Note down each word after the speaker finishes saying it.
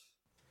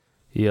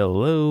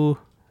Hello.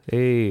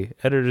 Hey,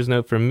 editor's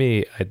note from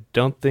me. I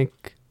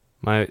think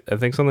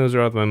something was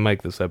wrong with my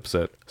mic this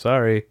episode.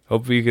 Sorry.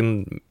 Hope you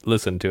can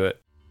listen to it.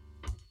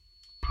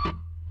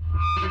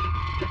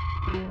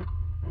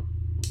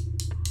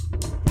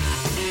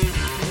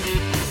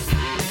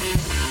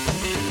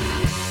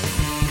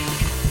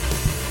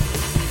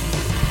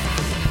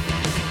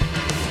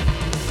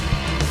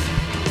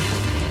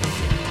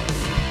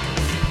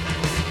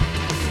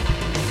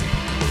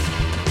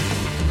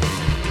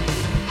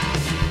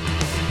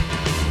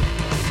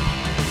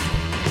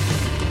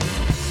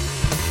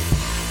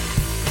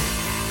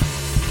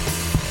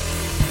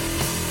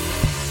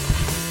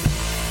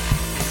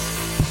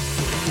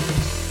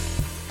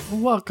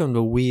 Welcome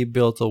to We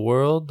Built a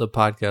World, the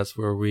podcast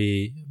where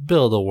we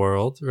build a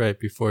world right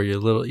before your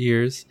little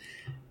ears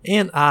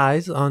and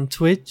eyes on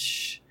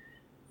Twitch.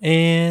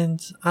 And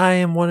I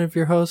am one of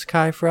your hosts,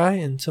 Kai Fry,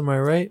 and to my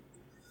right,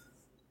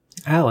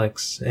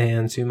 Alex,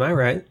 and to my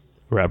right,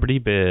 Robert E.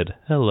 Bid.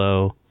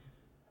 Hello.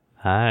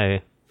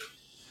 Hi.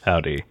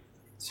 Howdy.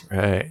 that's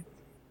right.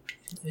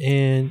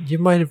 And you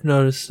might have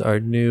noticed our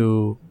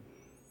new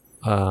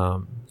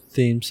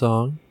theme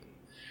song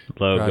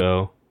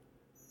Logo.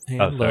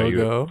 and sorry,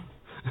 logo.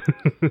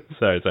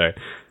 Sorry.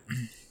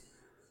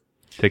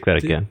 Take that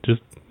again.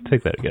 Just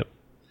take that again.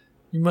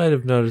 You might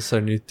have noticed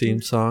our new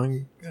theme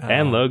song.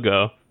 And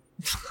logo.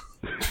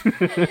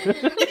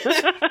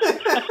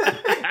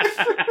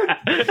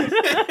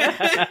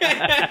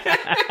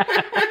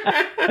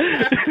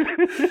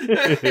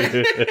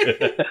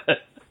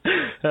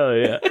 Hell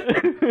yeah.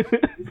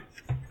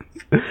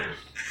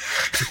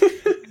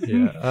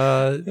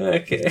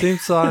 Okay. Theme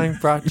song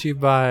brought to you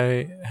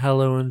by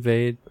Hello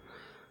Invade.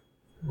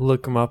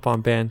 Look them up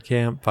on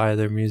Bandcamp, buy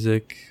their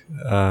music.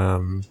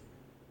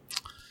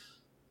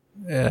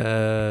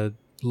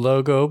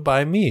 Logo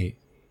by me.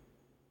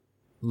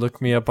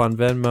 Look me up on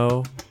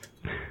Venmo.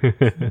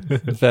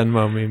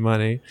 Venmo me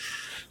money.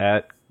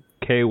 At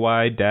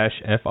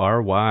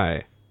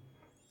KY-FRY.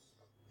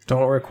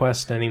 Don't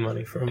request any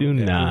money from Do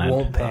me. not. We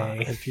won't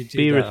pay. If you do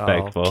Be that,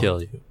 respectful. I'll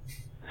kill you.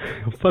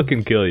 I'll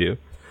fucking kill you.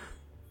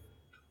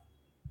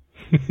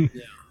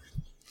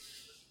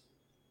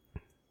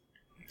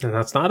 And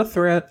that's not a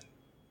threat.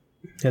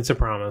 It's a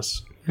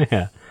promise.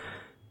 Yeah.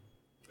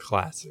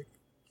 Classic.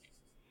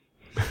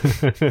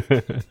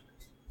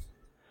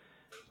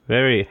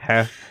 Very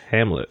half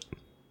Hamlet.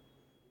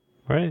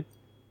 Right?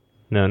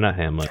 No, not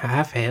Hamlet.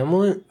 Half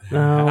Hamlet?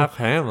 No. Half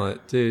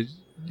Hamlet. Dude,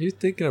 you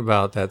thinking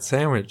about that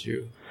sandwich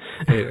you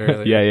ate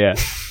earlier. Yeah.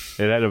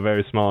 It had a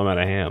very small amount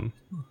of ham.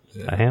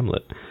 Yeah. A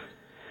Hamlet.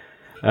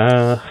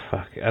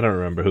 Fuck. I don't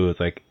remember who was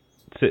like,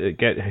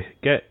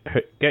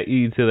 get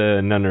ye to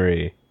the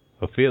nunnery.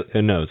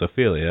 No, it's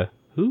Ophelia.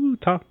 Who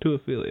talked to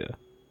Ophelia?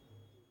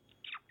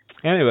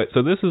 Anyway,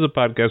 so this is a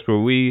podcast where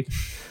we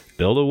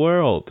build a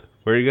world.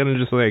 We're gonna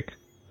just like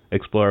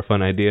explore a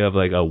fun idea of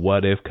like a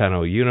what if kind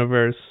of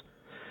universe,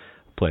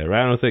 play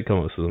around with it, come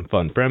up with some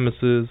fun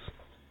premises,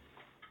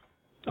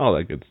 all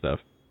that good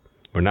stuff.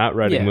 We're not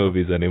writing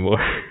movies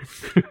anymore.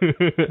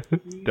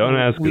 Don't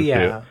ask us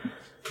to.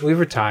 We've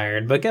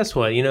retired. But guess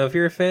what? You know, if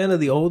you're a fan of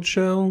the old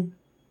show,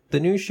 the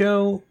new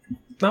show,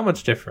 not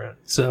much different.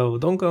 So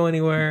don't go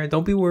anywhere.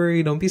 Don't be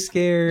worried. Don't be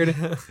scared.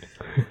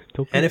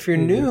 And if you're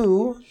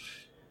new,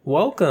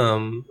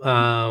 welcome.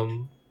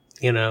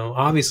 You know,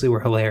 obviously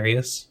we're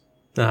hilarious.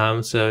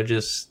 So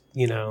just,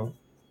 you know,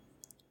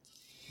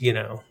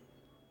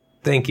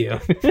 thank you.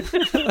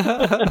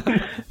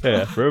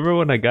 Yeah, remember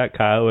when I got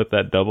Kyle with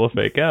that double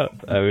fake out?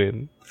 I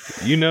mean,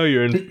 you know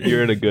you're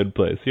in a good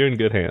place. You're in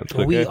good hands.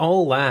 Okay? We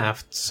all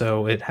laughed,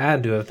 so it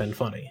had to have been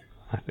funny.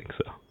 I think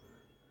so.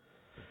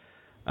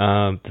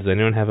 Does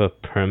anyone have a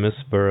premise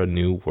for a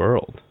new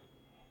world?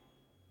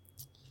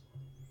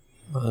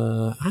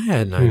 I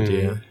had an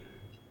idea.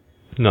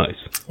 Nice.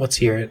 Let's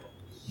hear it.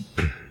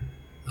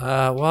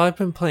 Well, I've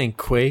been playing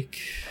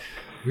Quake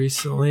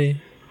recently,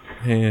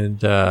 and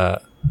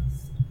the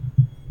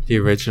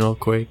original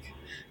Quake,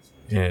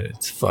 and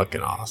it's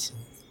fucking awesome.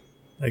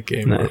 That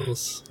game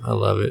rules. I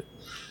love it.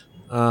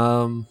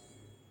 But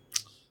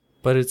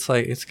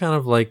it's kind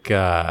of like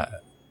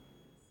a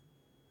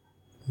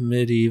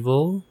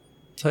medieval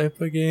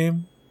type of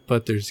game,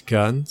 but there's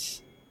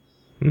guns.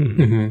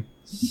 Mm-hmm.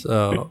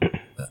 So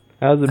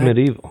How's it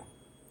medieval?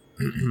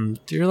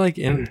 you're like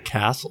in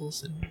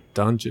castles and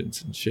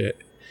dungeons and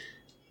shit.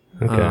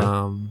 Okay.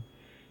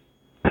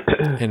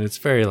 And it's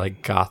very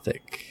like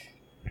gothic.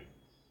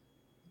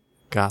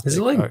 Is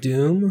it like art.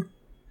 Doom?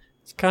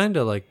 It's kind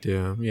of like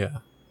Doom, yeah.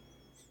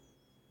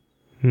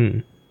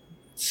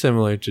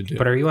 Similar to Doom.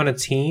 But are you on a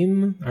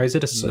team? Or is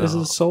it a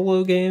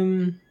solo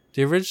game?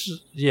 The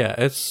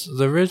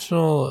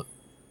original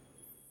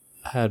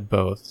had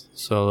both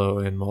solo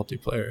and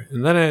multiplayer,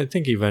 and then I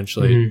think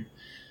eventually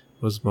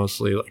was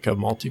mostly like a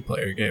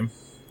multiplayer game.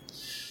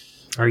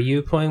 Are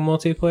you playing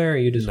multiplayer, or are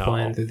you just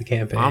playing through the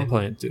campaign? I'm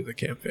playing through the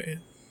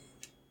campaign.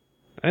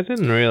 I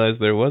didn't realize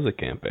there was a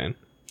campaign.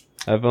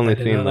 I've only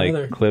seen like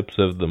either. clips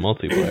of the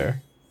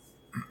multiplayer.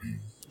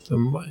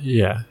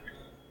 Yeah.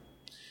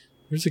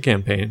 There's a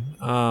campaign.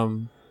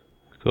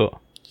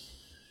 Cool.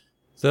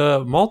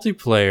 The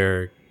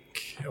multiplayer.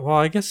 Well,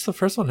 I guess the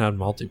first one had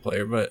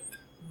multiplayer, but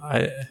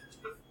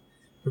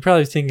we're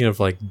probably thinking of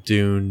like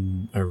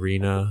Dune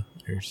Arena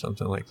or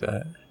something like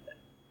that.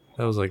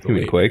 That was like You mean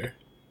later. Quake?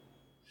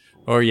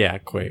 Or yeah,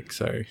 Quake.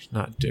 Sorry,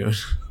 not Dune.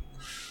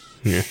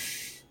 Yeah.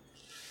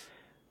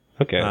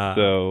 Okay,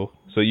 so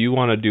you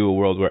want to do a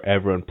world where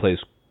everyone plays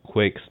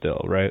Quake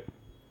still, right?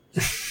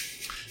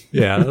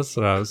 Yeah, that's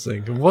what I was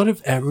thinking. What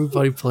if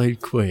everybody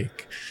played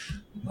Quake?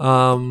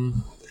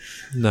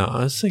 No,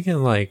 I was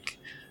thinking like,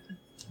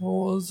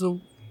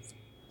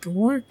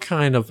 we're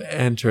kind of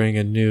entering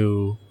a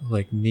new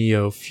like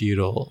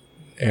neo-feudal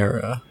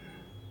era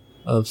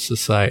of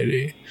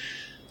society.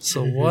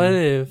 So what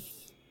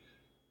if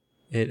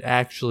it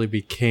actually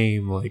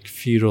became like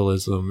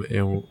feudalism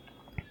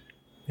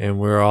and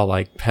we're all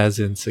like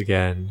peasants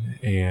again,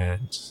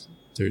 and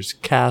there's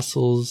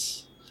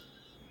castles.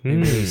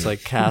 Maybe there's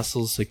like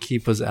castles to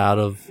keep us out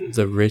of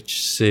the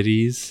rich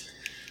cities.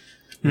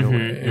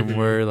 And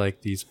we're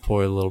like these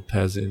poor little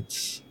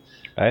peasants.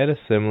 I had a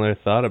similar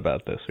thought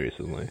about this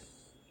recently.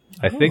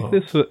 I think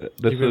this You've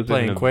been was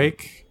playing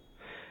Quake?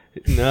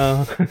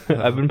 No,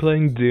 I've been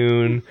playing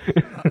Dune.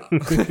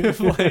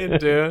 Playing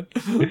Dune?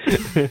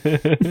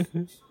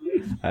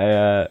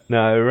 I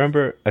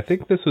remember. I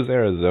think this was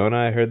Arizona.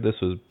 I heard this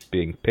was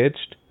being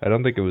pitched. I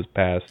don't think it was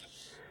passed.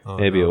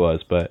 Maybe it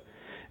was, but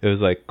it was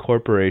like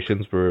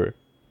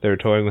they were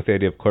toying with the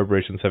idea of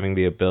corporations having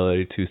the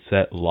ability to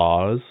set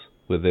laws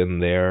within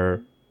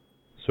their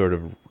sort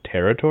of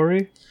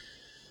territory.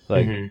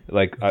 Like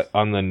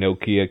on the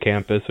Nokia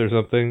campus or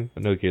something.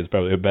 Nokia is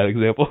probably a bad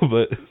example,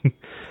 but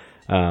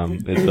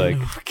it's like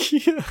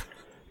Nokia.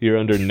 You're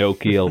under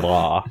Nokia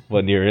law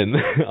when you're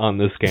on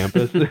this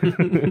campus.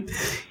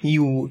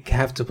 You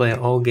have to play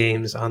all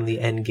games on the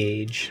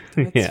N-Gage.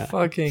 That's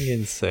fucking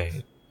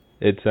insane.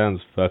 It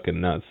sounds fucking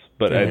nuts.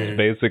 But it's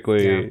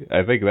basically,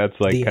 I think that's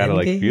like kind of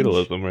like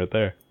feudalism right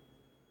there.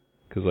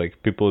 Because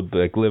like people would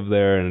like live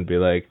there and be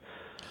like,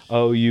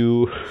 oh,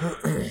 you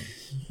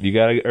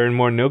gotta earn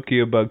more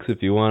Nokia bucks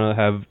if you want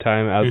to have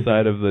time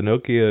outside of the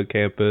Nokia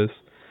campus.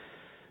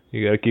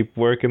 You gotta keep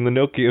working the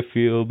Nokia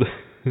field.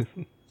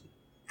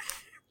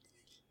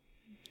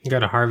 You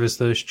gotta harvest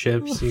those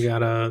chips. You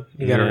gotta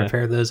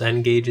repair those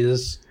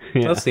N-Gages.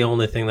 Yeah. That's the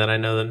only thing that I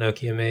know that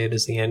Nokia made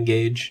is the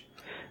N-Gage.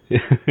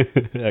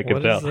 I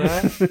can tell.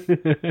 Is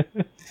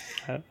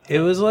that? It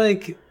was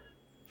like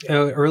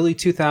an early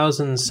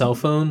 2000s cell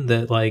phone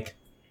that like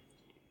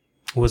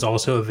was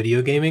also a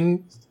video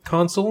gaming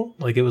console.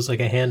 Like it was like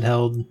a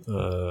handheld,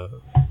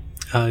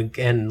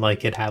 and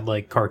like it had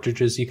like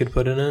cartridges you could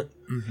put in it.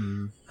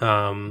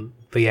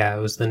 But yeah,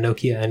 it was the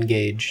Nokia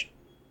N-Gage.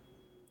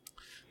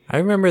 I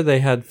remember they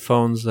had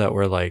phones that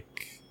were like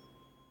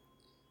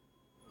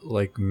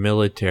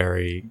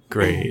military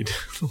grade.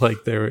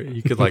 Like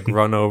you could like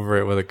run over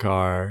it with a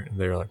car, and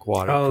they were like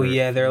waterproof. Oh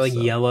yeah, they're like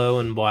yellow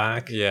and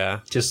black. Yeah,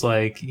 just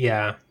like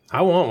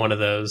I want one of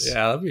those.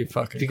 Yeah, that'd be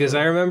fucking because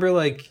cool. I remember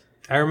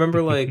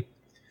like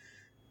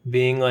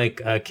being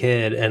like a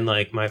kid, and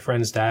like my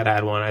friend's dad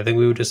had one. I think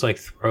we would just like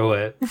throw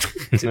it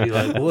to be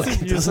like, look,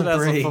 it doesn't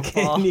break,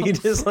 and you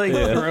could just like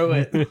throw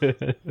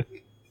it.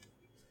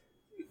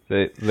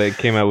 They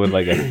came out with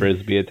like a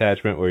frisbee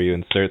attachment where you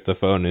insert the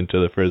phone into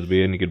the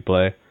frisbee and you could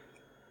play.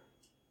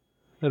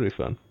 That'd be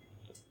fun.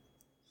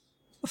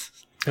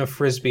 A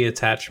frisbee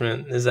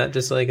attachment, is that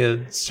just like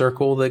a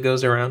circle that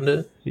goes around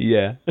it?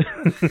 Yeah.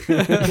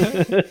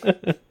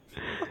 It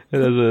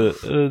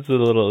has a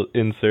little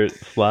insert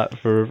slot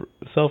for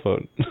a cell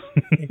phone.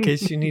 In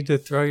case you need to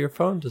throw your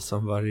phone to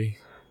somebody.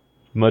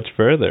 Much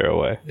further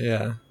away.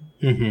 Yeah.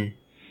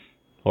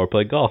 Or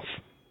play golf.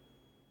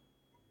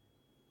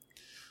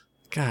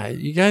 God,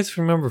 you guys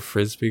remember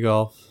frisbee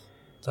golf?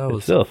 That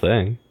was still a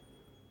thing.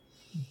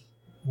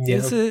 Yeah.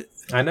 Is it?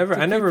 I never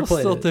played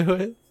still it. Do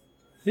it?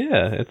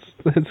 Yeah,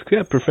 it's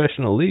got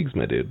professional leagues,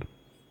 my dude.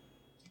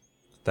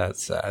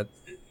 That's sad.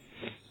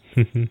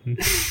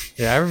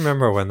 Yeah, I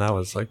remember when that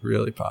was like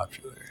really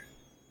popular.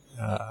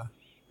 I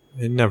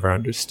never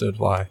understood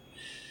why.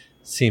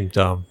 It seemed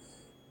dumb.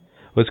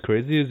 What's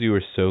crazy is you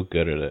were so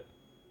good at it.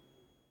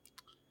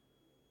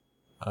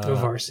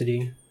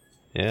 Varsity.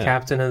 Yeah.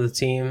 Captain of the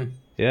team.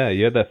 Yeah,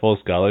 you had that full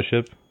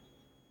scholarship.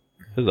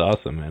 It was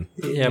awesome, man.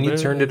 Yeah, and you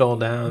turned it all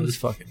down. It was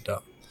fucking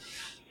dumb.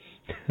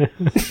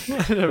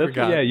 Never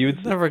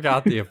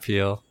got the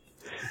appeal.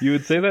 You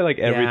would say that like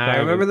every time. I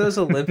remember those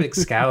Olympic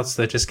scouts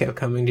that just kept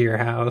coming to your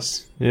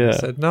house. Yeah. I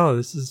said, no,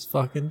 this is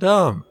fucking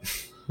dumb.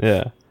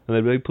 Yeah. And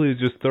they'd be like, please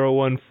just throw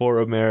one for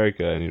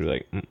America. And you'd be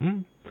like,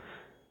 mm-mm.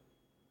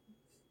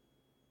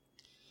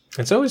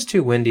 It's always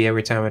too windy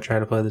every time I try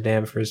to play the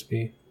damn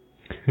frisbee.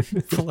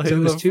 It's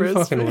always too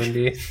fucking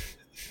windy.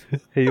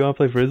 Hey, you want to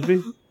play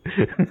frisbee?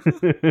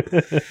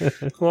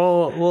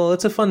 Well,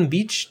 it's a fun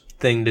beach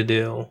thing to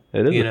do.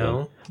 It is, you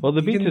know. Well,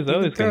 the beach is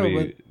always going to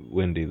be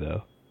windy,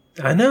 though.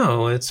 I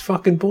know, it's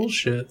fucking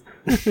bullshit.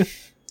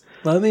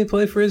 Let me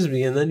play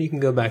frisbee, and then you can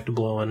go back to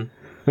blowing.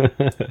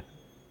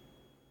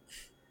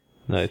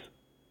 Nice.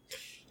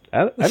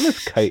 I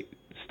miss kite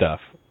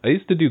stuff. I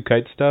used to do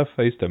kite stuff.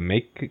 I used to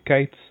make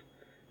kites.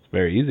 It's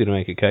very easy to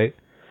make a kite.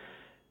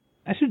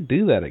 I should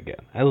do that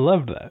again. I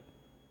loved that.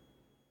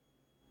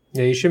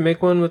 Yeah, you should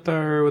make one with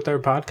our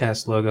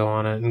podcast logo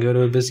on it and go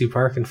to a busy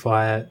park and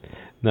fly it.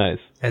 Nice.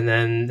 And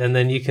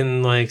then you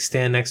can like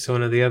stand next to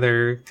one of the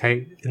other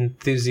kite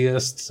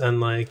enthusiasts and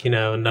like,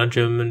 nudge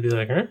them and be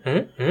like,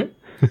 and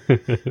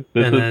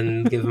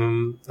then give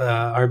them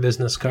our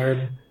business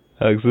card.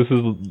 Alex,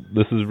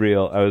 this is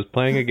real. I was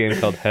playing a game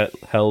called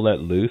Hell Let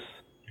Loose,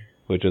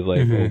 which is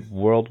like a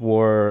World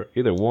War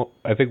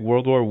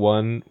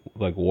One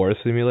like war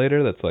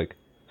simulator that's like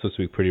supposed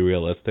to be pretty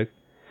realistic.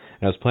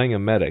 And I was playing a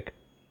medic,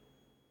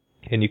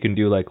 and you can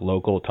do like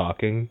local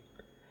talking.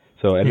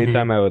 So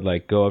anytime I would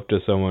like go up to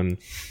someone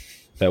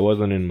that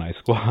wasn't in my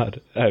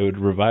squad, I would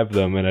revive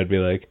them, and I'd be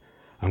like,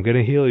 "I'm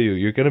gonna heal you.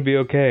 You're gonna be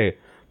okay.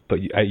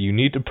 But you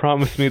need to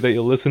promise me that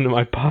you'll listen to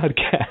my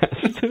podcast."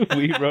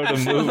 We wrote a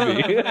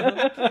movie.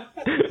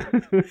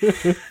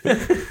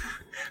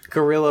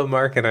 Guerrilla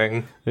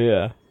marketing.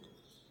 Yeah.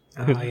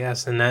 Oh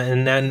yes, and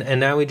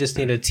now we just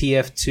need a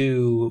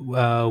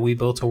TF2. We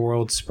built a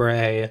world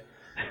spray.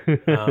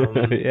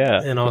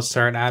 Yeah. And I'll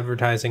start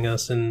advertising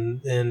us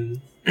and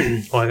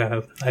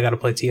well, I gotta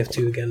play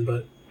TF2 again,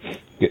 but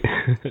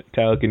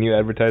Kyle, can you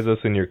advertise us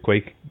in your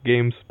Quake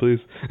games, please?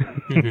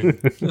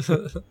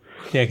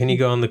 Yeah, can you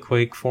go on the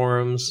Quake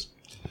forums?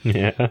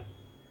 Yeah.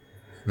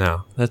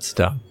 No, that's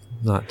dumb.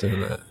 I'm not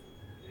doing that.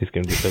 He's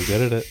gonna be so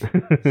good at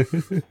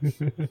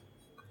it.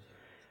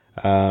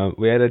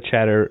 We had a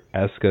chatter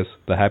ask us,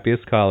 the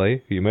happiest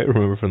collie, who you might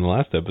remember from the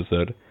last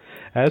episode,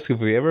 ask if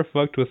we ever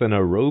fucked with an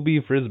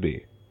aerobie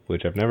frisbee,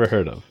 which I've never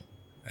heard of.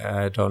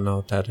 I don't know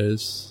what that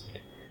is.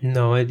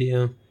 No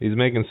idea. He's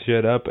making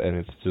shit up, and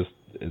it's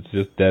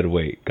just dead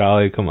weight.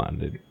 Golly, come on,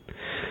 dude.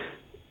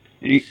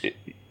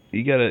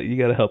 You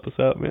gotta help us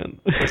out,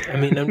 man. I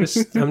mean, I'm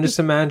just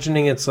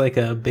imagining it's like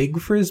a big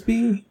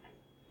frisbee.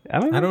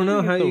 I don't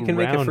know how you can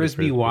make a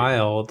frisbee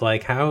wild.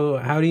 Like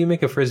how do you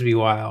make a frisbee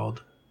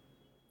wild?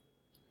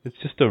 It's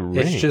just a ring.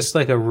 It's just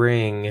like a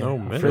ring. No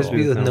middle.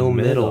 Frisbee with no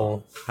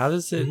middle. How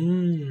does it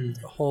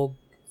hold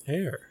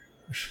air?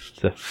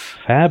 It's a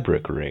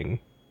fabric ring.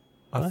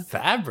 A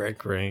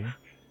fabric ring?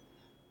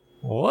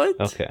 What?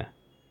 Okay.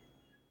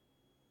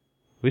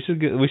 We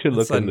should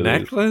look It's a into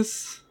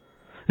necklace?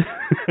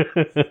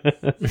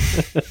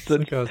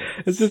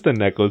 it's just a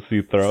necklace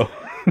you throw.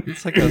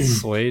 It's like a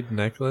suede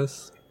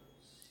necklace.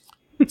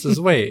 It's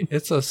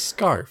a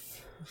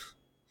scarf.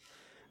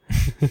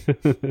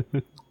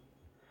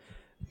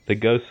 They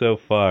go so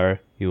far,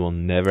 you will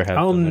never have.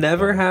 I'll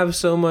never have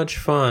so much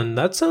fun.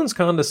 That sounds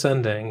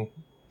condescending.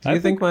 Do you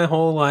think my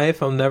whole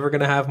life I'm never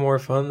gonna have more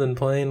fun than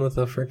playing with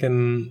a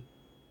freaking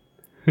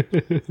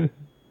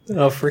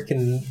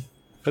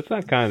That's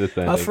not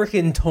condescending. a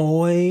freaking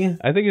toy?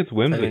 I think it's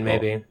whimsical. I mean,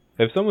 maybe.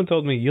 If someone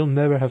told me you'll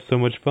never have so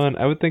much fun,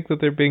 I would think that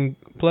they're being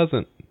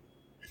pleasant.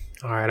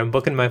 All right, I'm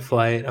booking my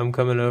flight. I'm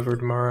coming over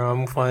tomorrow.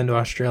 I'm flying to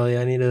Australia.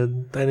 I need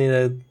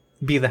to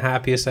be the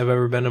happiest I've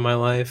ever been in my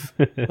life.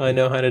 I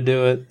know how to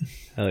do it.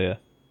 Hell yeah.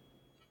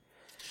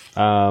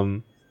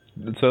 So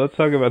let's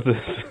talk about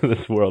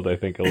this world, I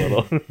think, a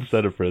little,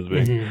 instead of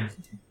Frisbee.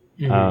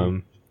 Mm-hmm.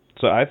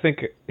 So I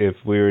think if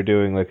we were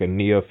doing like a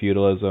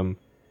neo-feudalism,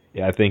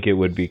 I think it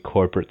would be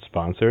corporate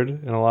sponsored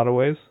in a lot of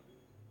ways.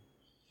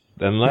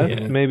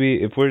 Unless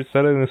maybe if we're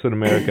setting this in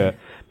America,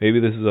 maybe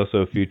this is also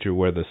a future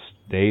where the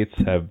states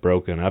have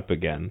broken up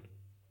again.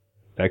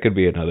 That could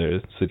be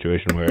another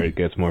situation where it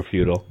gets more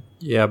feudal.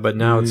 Yeah, but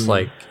now it's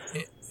like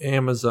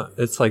Amazon.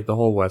 It's like the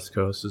whole West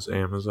Coast is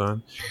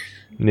Amazon.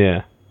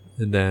 Yeah.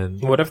 And then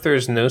what if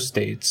there's no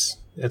states?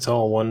 It's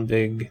all one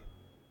big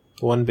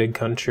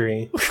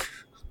country.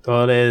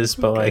 Well, it is,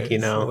 but okay,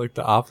 so like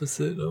the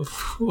opposite of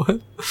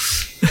what?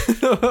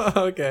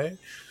 Okay.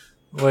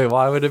 Wait,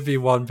 why would it be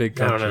one big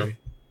country?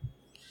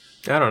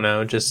 I don't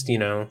know. Just,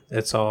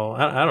 it's all...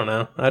 I don't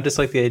know. I just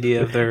like the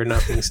idea of there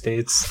not being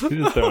states.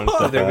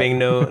 There being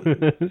no...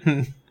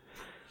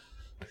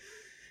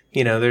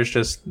 there's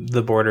just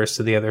the borders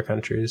to the other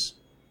countries.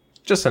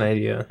 Just an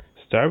idea.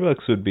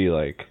 Starbucks would be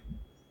like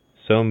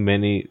so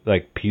many,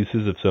 like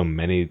pieces of so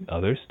many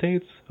other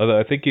states. Although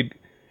I think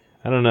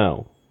I don't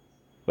know.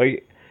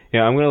 Like,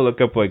 I'm going to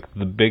look up like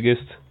the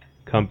biggest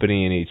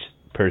company in each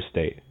per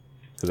state.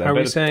 Are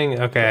we saying,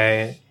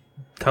 okay...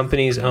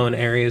 companies own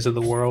areas of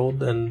the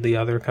world and the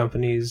other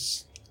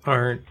companies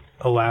aren't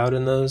allowed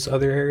in those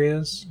other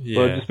areas? Yeah.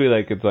 Well, it'd just be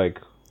like,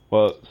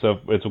 so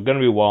it's going to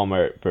be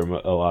Walmart for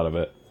a lot of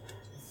it.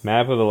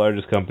 Map of the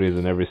largest companies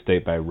in every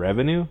state by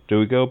revenue. Do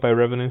we go by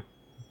revenue?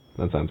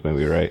 That sounds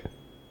maybe right.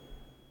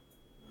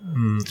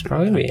 It's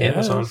probably going to be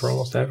Amazon for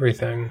almost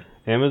everything.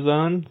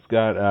 Amazon's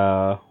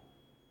got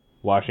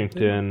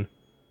Washington.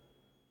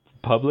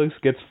 Publix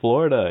gets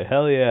Florida.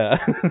 Hell yeah.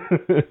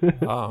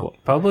 Wow.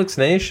 Publix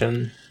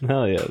Nation.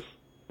 Hell yes.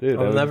 Dude,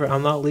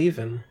 I'm not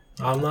leaving.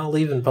 I'm not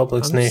leaving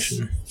Publix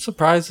Nation.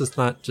 Surprised it's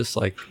not just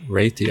like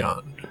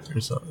Raytheon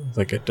or something,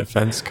 like a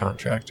defense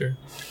contractor.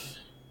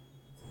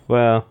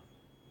 Well,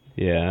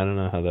 yeah, I don't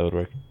know how that would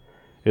work.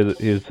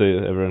 Here's so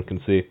everyone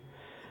can see.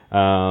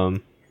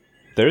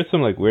 there's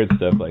some like weird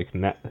stuff like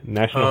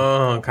national.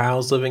 Oh,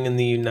 Kyle's living in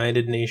the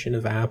United Nation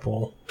of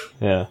Apple.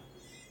 Yeah.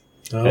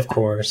 Of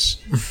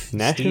course.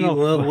 National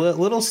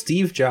little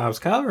Steve Jobs.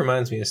 Kyle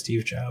reminds me of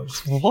Steve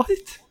Jobs. What?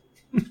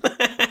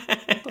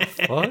 The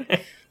fuck?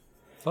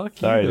 Fuck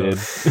Sorry, you.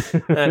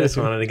 dude. I just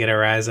wanted to get a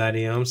rise out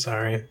of you. I'm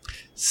sorry.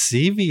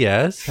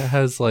 CVS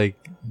has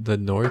like the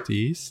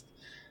Northeast.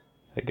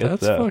 I guess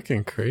That's so.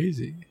 fucking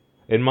crazy.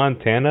 In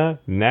Montana,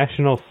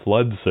 National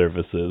Flood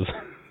Services.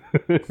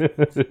 This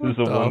is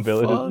a $1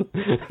 billion.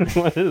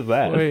 What is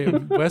that? Wait,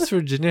 West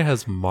Virginia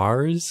has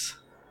Mars?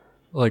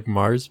 Like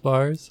Mars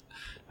bars?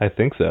 I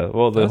think so.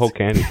 Well, the That's- whole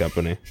candy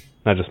company,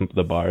 not just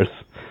the bars.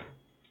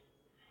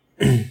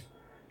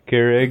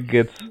 Keurig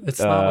gets It's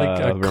not like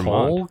a Vermont.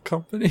 coal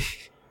company?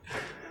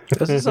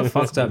 This is a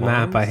fucked up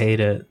map. I hate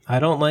it. I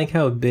don't like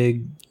how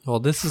big Well,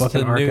 this is fucking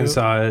the new...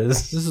 Arkansas is.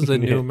 This is the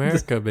new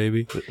America,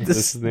 baby.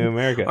 This is New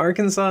America.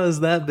 Arkansas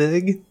is that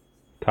big?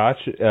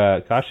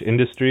 Koch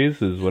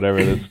Industries is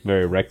whatever this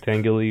very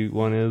rectangular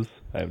one is.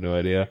 I have no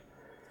idea.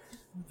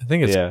 I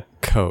think it's Yeah.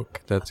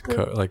 Coke. That's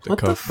Coke, like the What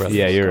the Koch brothers.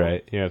 Yeah, you're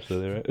right. You're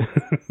absolutely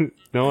right.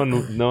 No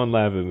one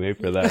laugh at me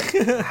for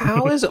that.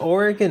 How is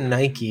Oregon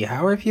Nike?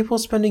 How are people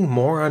spending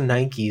more on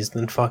Nikes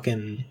than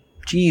fucking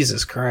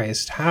Jesus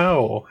Christ?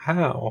 How?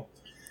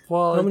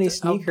 Well, How many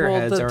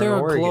sneakerheads are in they're a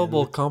Oregon?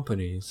 global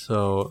company,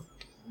 so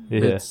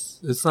Yeah.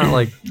 it's not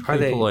like Are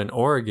they- people in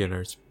Oregon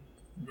are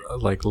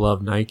like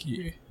love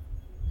Nike.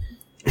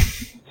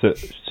 So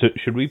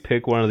should we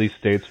pick one of these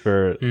states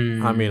for? I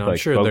mean, I'm Like,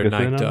 sure they're focus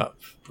in niked on? up,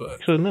 but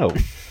Actually, no.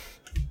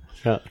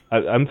 No,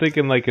 I'm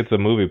thinking like it's a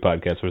movie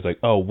podcast where it's like,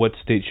 oh, what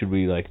state should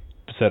we like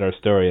set our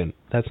story in?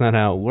 That's not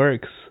how it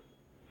works.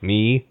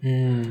 Me,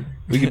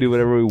 we can do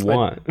whatever we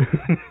want.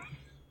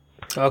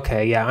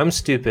 Okay, yeah, I'm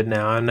stupid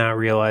now. I'm now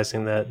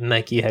realizing that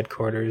Nike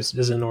headquarters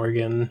is in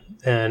Oregon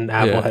and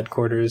Apple Yeah.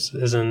 headquarters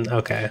is in.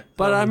 Okay,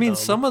 but I mean, dumb.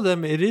 some of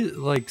them it is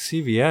like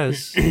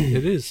CVS.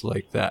 It is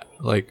like that.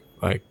 Like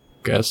I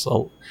guess,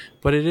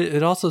 but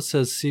it also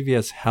says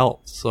CVS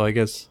Health. So I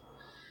guess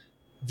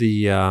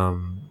the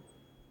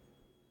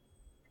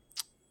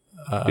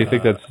Do you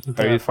think that's?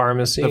 The Are you,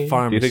 pharmacy. the do you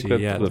pharmacy. think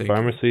that's yeah, the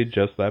pharmacy?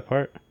 Just that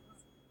part?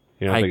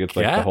 You don't I think it's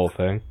like the guess. whole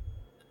thing?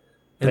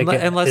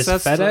 Like, Unless is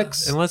that's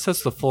FedEx? unless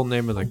that's the full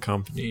name of the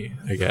company,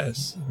 I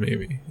guess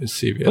maybe is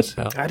CVS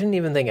Health. I didn't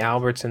even think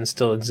Albertson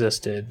still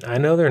existed. I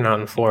know they're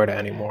not in Florida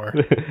anymore.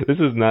 This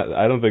is not.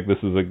 I don't think this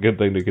is a good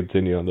thing to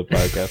continue on the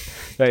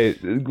podcast. Hey,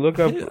 look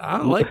up.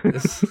 I like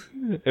this.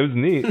 It was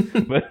neat,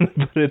 but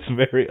it's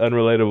very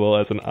unrelatable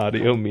as an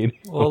audio medium.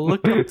 Well,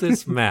 look up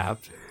this map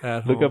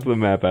at Look home. up the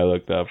map I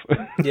looked up.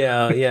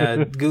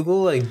 Yeah.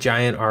 Google like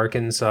giant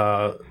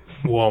Arkansas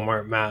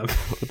Walmart map.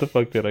 What the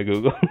fuck did I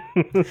Google?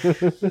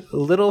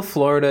 Little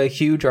Florida,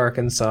 huge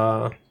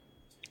Arkansas,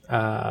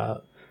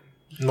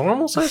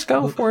 normal size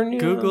California,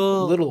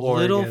 Google little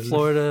Oregon. Little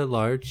Florida,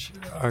 large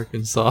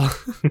Arkansas.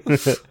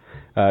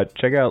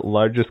 Check out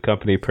largest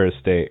company per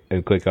state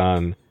and click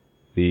on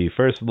the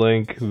first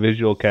link,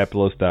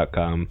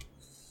 visualcapitalist.com.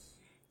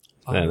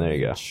 And there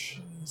you go.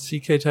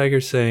 CK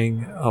Tiger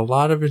saying a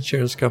lot of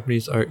insurance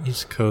companies are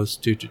East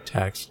Coast due to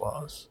tax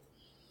laws.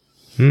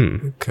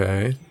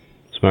 Okay.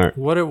 Smart.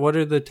 What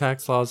are the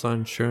tax laws on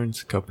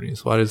insurance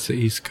companies? Why does the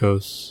East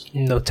Coast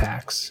No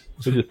tax.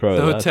 Which is probably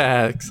no less.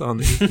 tax on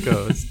the East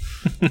Coast?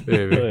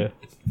 Baby. Oh, yeah.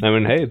 I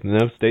mean, hey,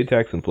 no state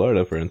tax in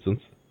Florida, for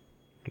instance.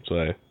 That's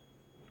why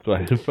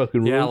it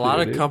fucking Yeah, a rules lot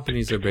here, of dude.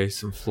 companies are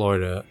based in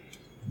Florida.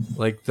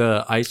 Like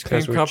the ice cream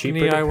 'Cause we're company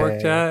cheaper to I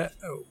worked pay. at,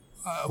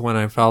 when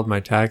I filed my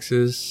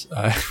taxes,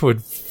 I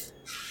would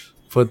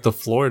put the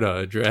Florida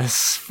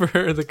address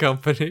for the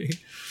company.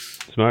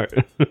 Smart.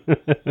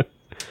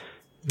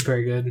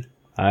 Very good.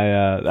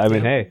 I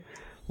mean, hey,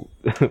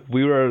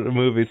 we were a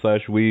movie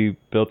 / we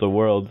built a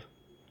world.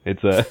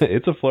 It's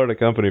a Florida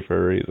company for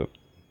a reason.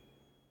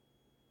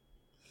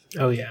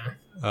 Oh yeah.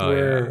 Oh,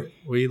 We're yeah.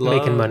 We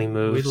making money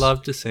moves. We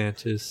love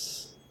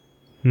DeSantis.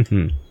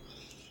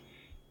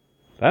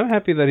 I'm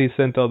happy that he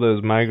sent all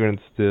those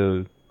migrants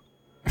to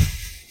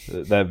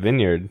that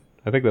vineyard.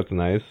 I think that's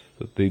nice.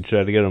 That they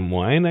tried to get them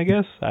wine, I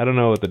guess. I don't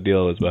know what the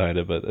deal is behind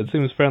it, but it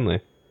seems friendly.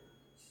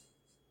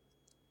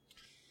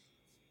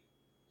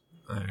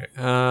 All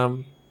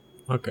right.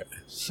 Okay.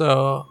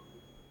 So,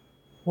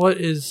 what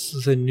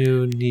is the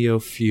new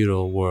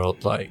neo-feudal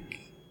world like?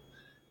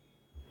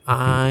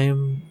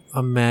 I'm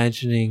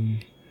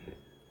imagining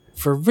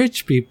for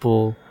rich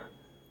people,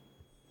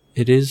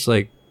 it is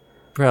like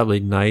probably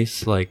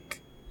nice, like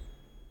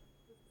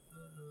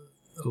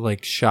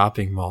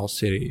shopping mall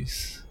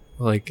cities.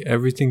 Like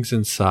everything's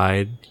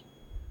inside.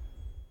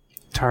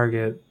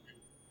 Target.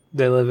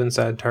 They live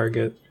inside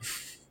Target,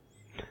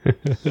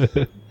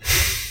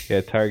 Yeah,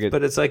 Target.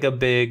 but it's like a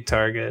big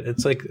Target.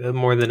 It's like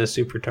more than a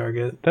super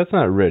Target. That's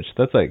not rich.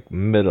 That's like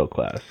middle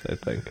class, I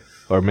think,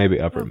 or maybe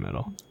upper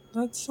middle.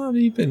 That's not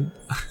even.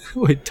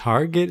 Wait,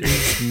 Target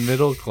is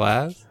middle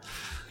class?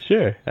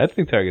 Sure, I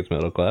think Target's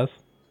middle class.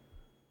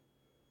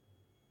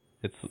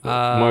 It's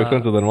more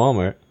expensive than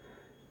Walmart.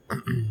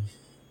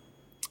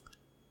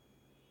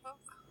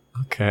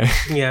 Okay.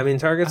 Yeah, I mean,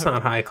 Target's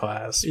not high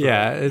class.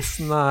 Yeah, it's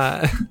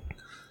not.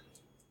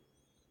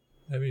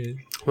 I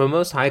mean, Well,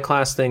 most high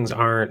class things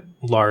aren't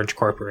large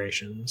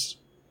corporations.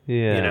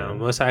 Yeah. You know,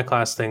 most high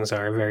class things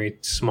are very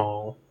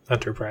small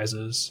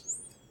enterprises.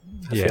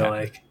 I Yeah. feel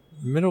like.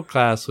 middle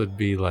class would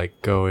be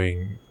like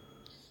going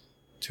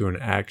to an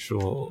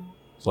actual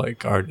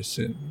like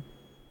artisan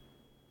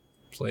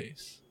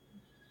place,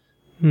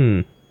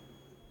 not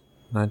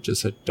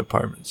just a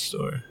department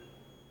store.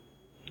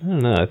 I don't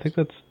know. I think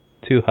that's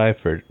too high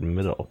for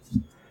middle.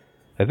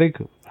 I think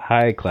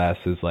high class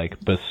is like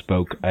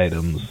bespoke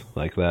items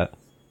like that.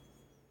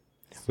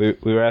 We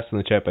were asked in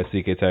the chat by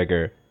CK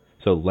Tiger.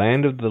 So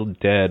Land of the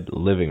Dead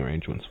living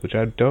arrangements, which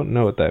I don't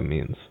know what that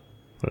means.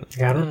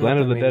 Yeah, I don't know Land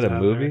what of the that Dead a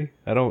means movie? either.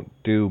 I don't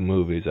do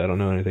movies. I don't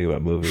know anything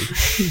about movies.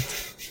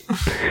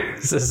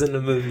 This isn't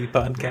a movie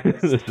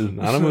podcast. This is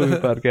not a movie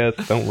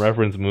podcast. Don't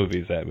reference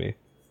movies at me.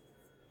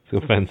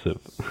 It's offensive.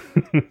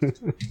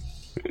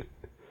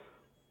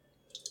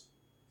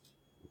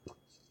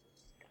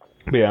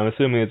 But yeah, I'm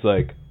assuming it's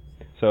like,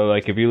 so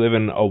like if you live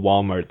in a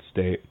Walmart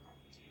state,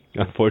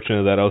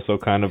 unfortunately that also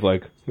kind of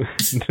like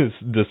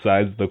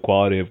decides the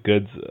quality of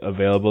goods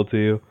available to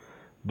you.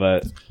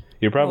 But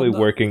you're probably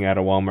working at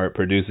a Walmart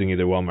producing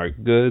either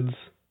Walmart goods,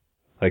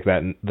 like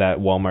that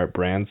Walmart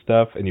brand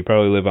stuff, and you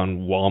probably live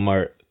on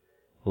Walmart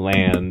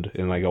land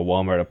in like a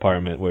Walmart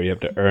apartment where you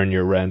have to earn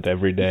your rent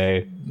every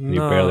day and you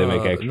barely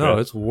make extra. No,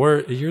 it's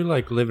you're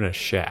like living in a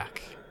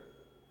shack.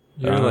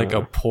 You're like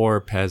a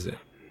poor peasant.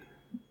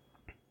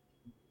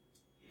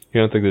 You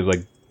don't think there's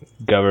like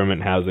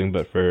government housing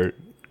but for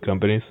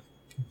companies?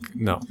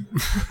 No.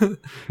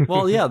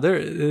 Well, yeah,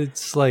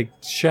 it's like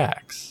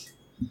shacks.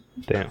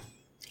 Damn.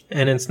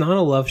 And it's not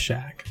a love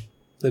shack.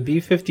 The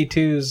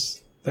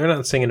B-52s, they're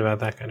not singing about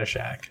that kind of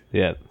shack.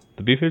 Yeah,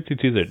 the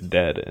B-52s are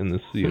dead in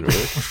this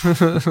universe.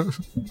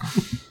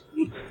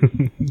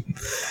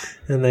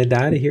 And they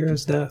died a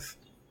hero's death.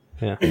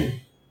 Yeah.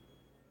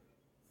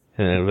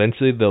 And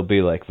eventually there'll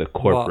be like the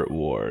corporate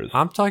wars.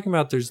 I'm talking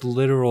about there's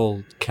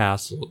literal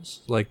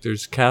castles. Like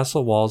there's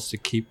castle walls to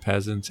keep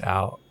peasants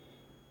out.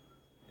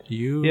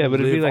 Yeah,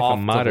 but it'd be like a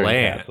modern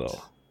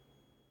castle.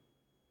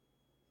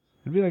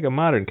 It'd be like a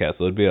modern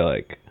castle. It'd be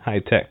like high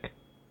tech.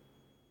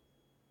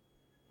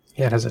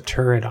 Yeah, it has a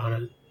turret on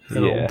it.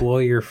 It'll blow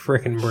your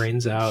frickin'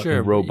 brains out.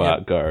 Sure,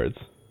 Robot guards.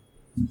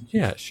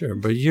 Yeah, sure,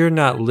 but you're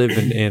not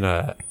living in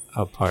a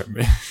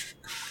apartment.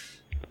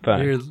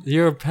 Fine.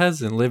 You're a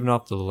peasant living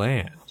off the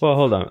land. Well,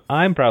 hold on.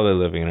 I'm probably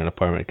living in an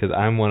apartment because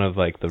I'm one of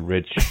like the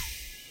rich,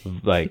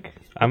 like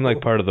I'm like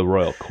part of the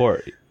royal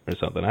court or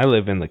something. I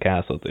live in the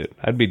castle, dude.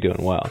 I'd be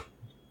doing well.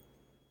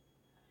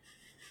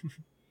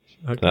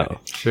 Okay, So,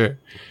 sure.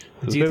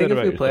 Do you think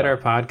if we played our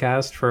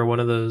podcast for one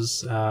of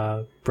those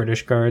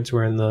British guards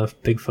wearing the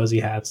big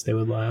fuzzy hats, they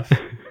would laugh?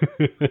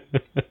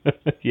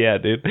 Yeah,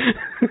 dude.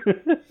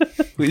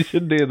 We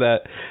should do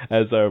that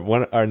as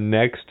our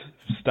next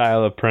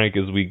style of prank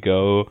is we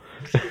go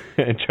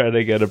and try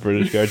to get a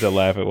British guard to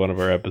laugh at one of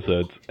our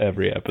episodes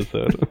every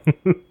episode.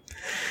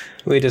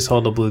 We just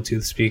hold a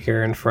Bluetooth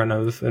speaker in front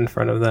of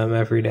them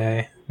every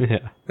day.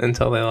 Yeah.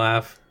 Until they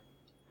laugh.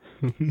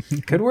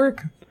 Could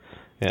work.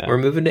 Yeah. We're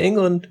moving to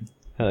England.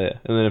 Hell yeah.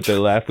 And then if they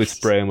laugh, we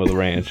spray them with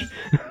ranch.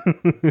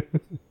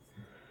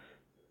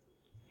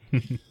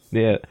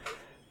 Yeah.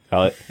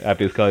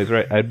 Happy's Collie's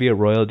right. I'd be a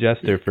royal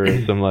jester for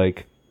some,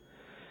 like,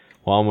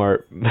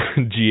 Walmart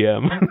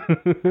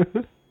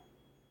GM.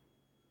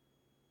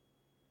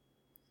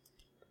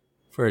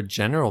 For a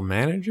general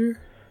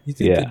manager? You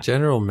think the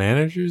general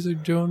managers are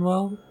doing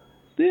well?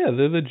 Yeah,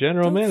 they're the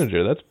general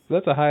manager.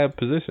 That's a high up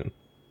position.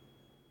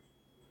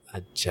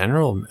 A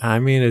general? I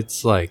mean,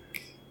 it's like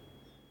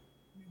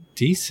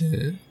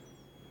decent.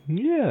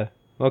 Yeah.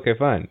 Okay,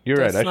 fine. You're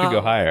right. I should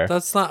go higher.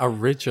 That's not a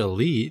rich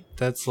elite.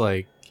 That's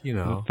like, you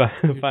know.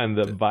 Fine.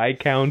 The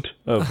Viscount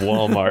of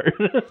Walmart.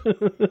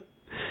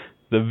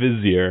 The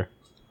Vizier.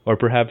 Or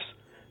perhaps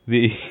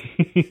the...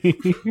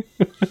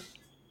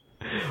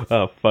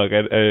 Oh, fuck.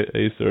 I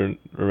used to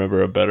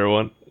remember a better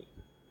one.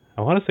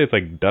 I want to say it's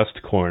like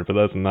Dust Corn, but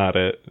that's not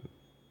it.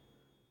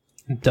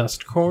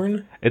 Dust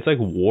Corn? It's like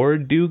War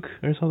Duke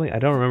or something. I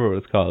don't remember what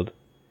it's called.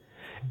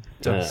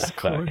 Dust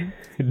Corn?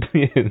 I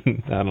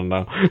don't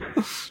know.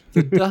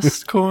 The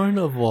Dust Corn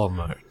of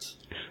Walmart.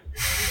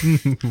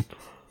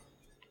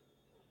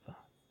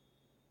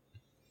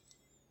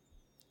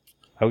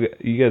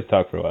 You guys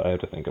talk for a while. I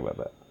have to think about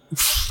that.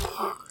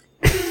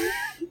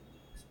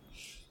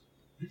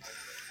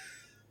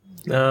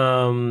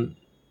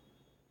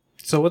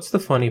 So what's the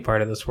funny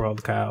part of this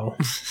world, Kyle?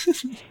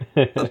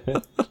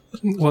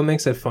 What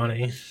makes it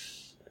funny?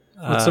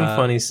 What's some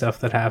funny stuff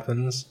that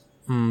happens?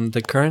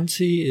 The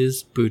currency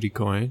is booty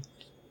coin.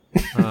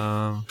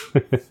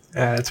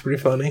 That's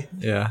pretty funny.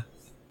 Yeah.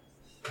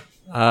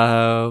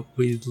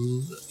 We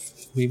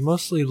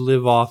mostly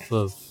live off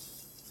of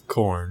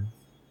corn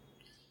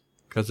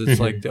because it's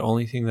like the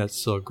only thing that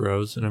still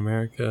grows in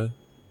America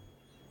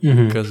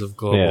because of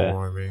global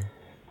warming.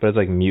 But it's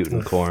like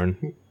mutant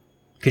corn.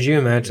 Could you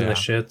imagine the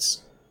shits?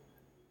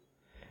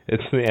 It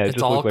It's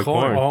just all looks like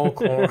corn. corn. All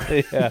corn.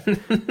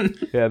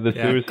 Yeah, the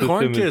sewer system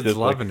Corn is Kid's just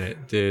loving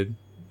it, dude.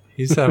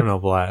 He's having a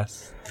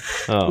blast.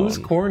 oh, Who's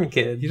Corn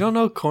Kid? You don't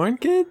know Corn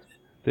Kid?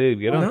 dude,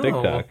 get on No.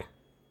 TikTok.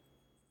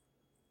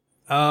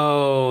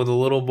 Oh, the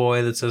little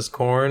boy that says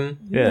corn.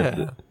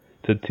 Yeah,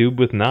 it's a tube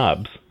with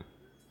knobs.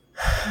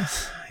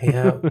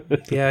 Yeah,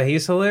 yeah,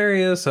 he's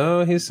hilarious.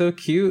 Oh, he's so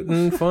cute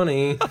and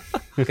funny.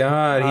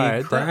 God, he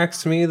Alright,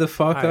 cracks me the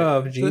fuck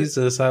alright, up.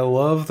 Jesus, I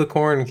love the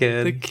Corn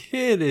Kid. The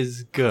kid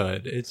is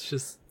good. It's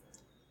just,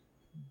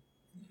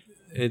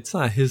 it's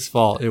not his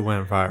fault it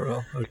went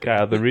viral. Okay.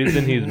 Kyle, the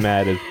reason he's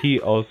mad is he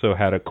also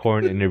had a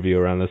corn interview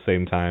around the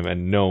same time,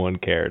 and no one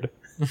cared.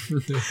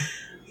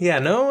 Yeah,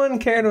 no one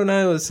cared when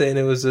I was saying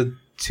it was a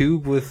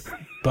tube with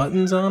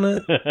buttons on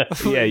it.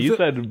 Yeah, you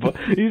said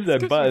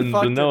buttons,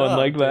 and no one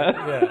liked that.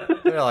 Yeah,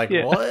 they're like,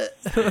 Yeah. what?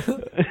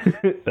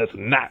 That's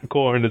not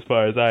corn, as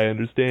far as I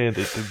understand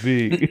it to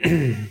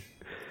be.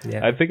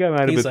 Yeah, I think I might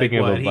have been he's like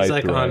thinking what? of a He's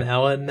like on Viceroy.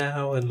 Ellen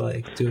now and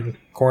like doing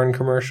corn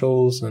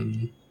commercials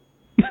and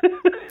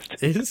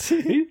Is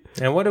he?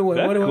 what do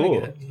That's I cool.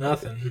 get?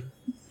 Nothing.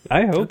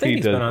 I I hope think he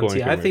he's does been on corn TV.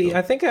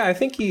 commercials. I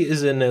think he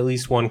is in at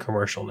least one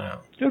commercial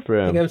now. Good for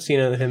I think him. I've seen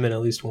him in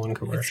at least one It's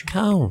commercial.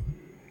 count.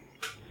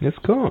 It's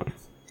corn.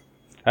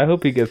 I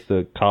hope he gets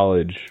to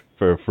college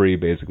for free,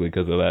 basically,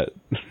 because of that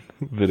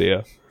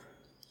video.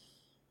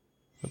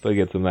 Hope he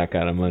gets him that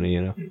kind of money,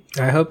 you know.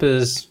 I hope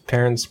his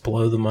parents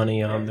blow the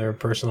money on their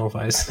personal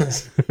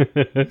vices.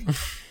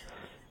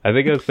 I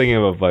think I was thinking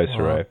of a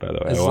Viceroy, Well, by the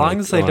way. as I wanna- long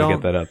as they I wanna don't-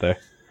 get that out there.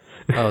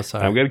 Oh,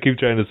 sorry. I'm gonna keep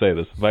trying to say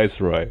this,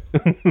 Viceroy.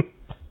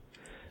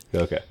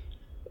 Okay.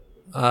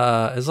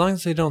 As long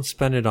as they don't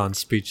spend it on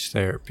speech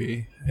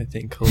therapy, I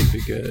think he'll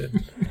be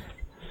good.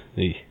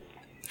 Eeh.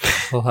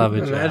 He'll have a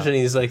Imagine job.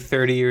 he's like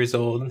 30 years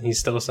old and he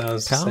still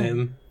sounds the Count.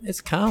 same.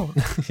 It's count.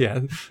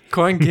 Yeah.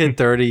 Corn Kid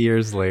 30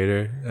 years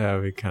later. That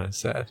would be kind of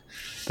sad.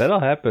 That'll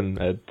happen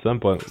at some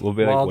point. We'll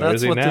be Well, like, where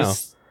is that's he what now?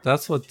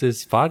 that's what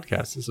this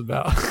podcast is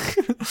about.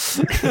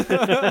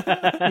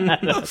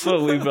 That's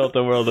what We Built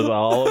the World is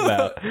all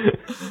about.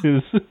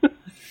 Is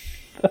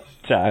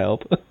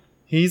child.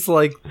 He's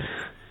like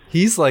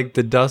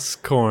the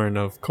dust corn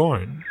of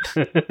corn.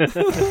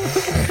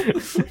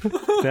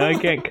 Now I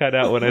can't cut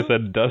out when I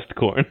said dust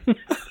corn.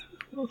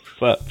 What's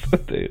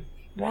up, dude?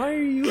 Why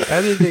are you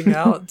editing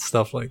out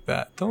stuff like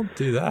that? Don't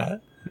do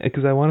that.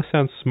 Because I want to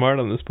sound smart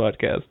on this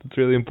podcast. It's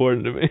really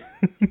important to me.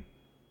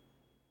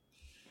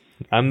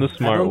 I'm the I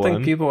smart don't one.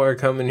 think people are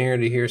coming here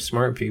to hear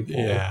smart people.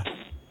 Yeah.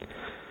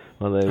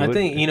 Well, they I would-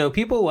 think,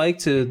 people like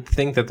to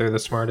think that they're the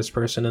smartest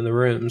person in the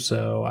room.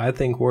 So I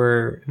think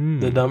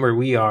the dumber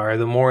we are,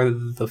 the more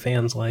the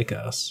fans like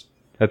us.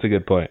 That's a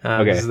good point.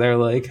 Okay. Because they're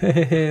like,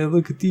 hey,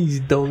 look at these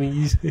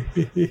dummies.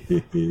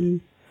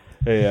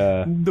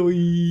 Hey,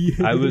 Doi.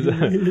 I was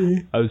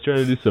trying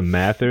to do some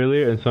math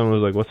earlier, and someone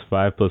was like, "What's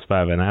 5 plus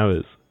 5?" And I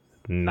was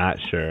not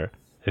sure.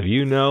 If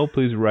you know,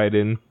 please write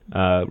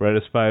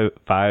us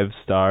five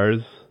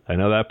stars. I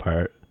know that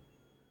part.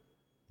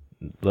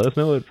 Let us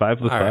know what 5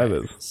 plus All 5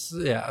 right.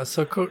 is.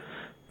 So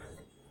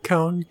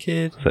Cone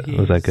Kid.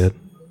 Was that good?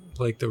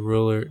 Like the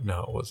ruler.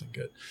 No, it wasn't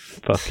good.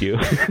 Fuck you.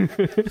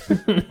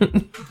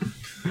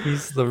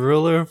 He's the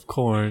ruler of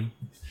corn.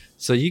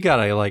 So you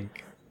gotta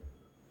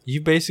you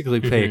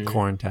basically pay a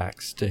corn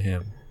tax to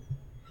him.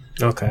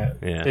 Okay.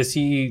 Yeah. Is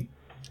he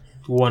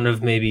one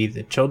of maybe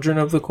the children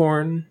of the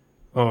corn?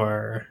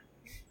 Or...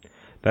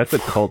 That's a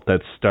cult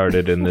that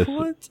started in this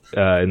What?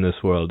 in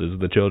this world. Is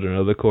the children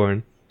of the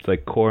corn? It's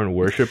like corn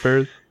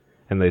worshippers,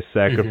 and they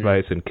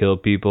sacrifice and kill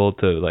people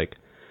to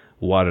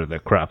water their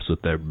crops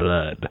with their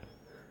blood.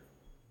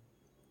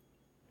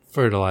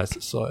 Fertilize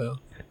the soil.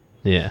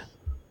 Yeah,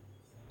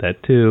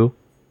 that too.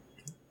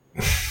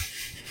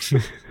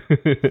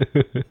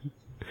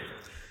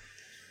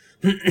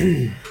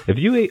 If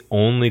you ate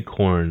only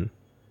corn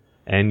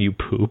and you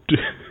pooped,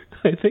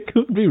 I think it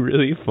would be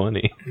really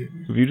funny.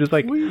 If you just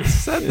We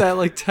said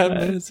that 10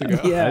 minutes ago.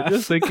 Yeah. I'm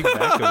just thinking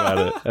back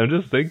about it. I'm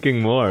just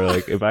thinking more.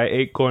 If I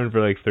ate corn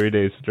for 3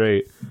 days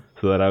straight,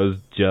 so that I was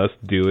just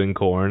doing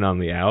corn on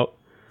the out,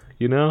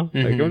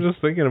 I'm just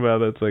thinking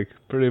about it. It's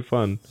pretty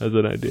fun as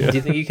an idea. Do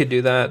you think you could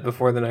do that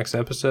before the next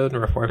episode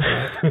and report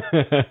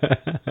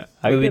back?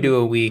 I Maybe could- do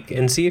a week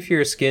and see if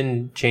your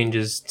skin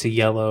changes to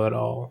yellow at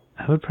all.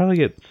 I would probably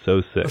get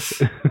so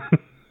sick.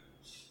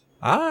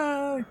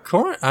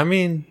 Corn. I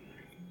mean,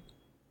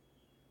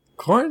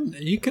 corn.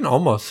 You can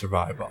almost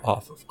survive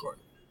off of corn.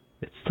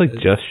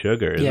 It's just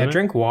sugar, isn't Yeah, it?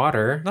 drink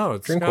water. No,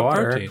 it's drink got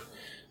water. protein.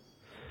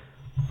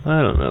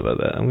 I don't know about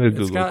that. I'm gonna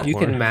Google got- corn. You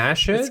can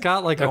mash it. It's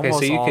got Okay, almost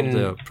so you all can-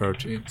 the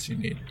proteins you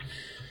need.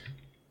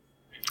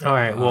 All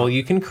right. Well,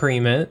 you can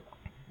cream it.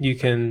 You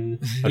can,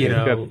 Okay, it's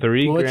got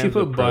 3 we'll let you grams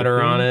put of butter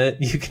protein. on it.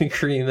 You can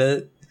cream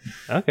it.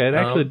 Okay, it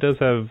actually does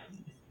have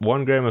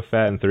 1 gram of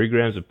fat and 3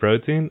 grams of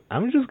protein.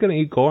 I'm just gonna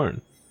eat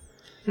corn.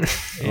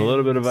 A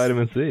little bit of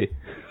vitamin C.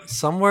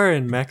 Somewhere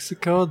in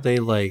Mexico,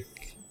 they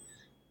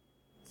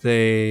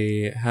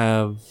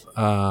have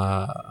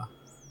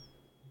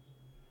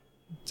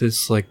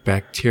this like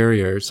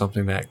bacteria or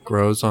something that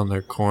grows on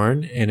their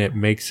corn, and it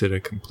makes it a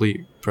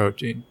complete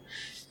protein.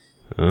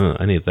 Oh,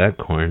 I need that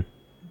corn.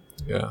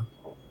 Yeah.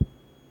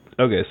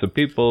 Okay, so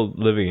people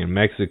living in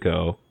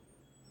Mexico,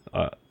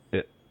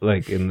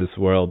 like in this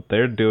world,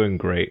 they're doing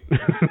great.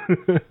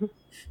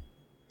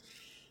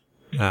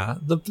 Yeah.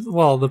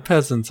 The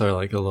peasants are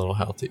like a little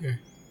healthier.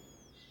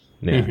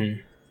 Yeah. Mm-hmm. You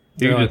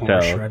They're can like just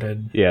more tell.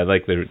 shredded. Yeah,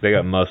 like they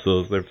got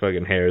muscles, their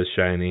fucking hair is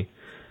shiny.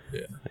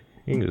 Yeah.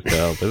 You can just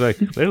tell.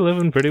 They're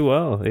living pretty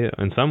well, yeah,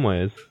 in some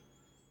ways.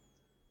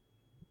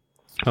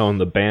 Oh, and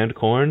the band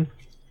Korn,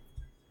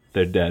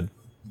 they're dead.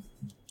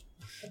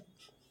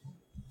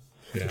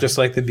 Yeah. Just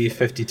like the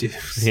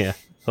B-52s. Yeah.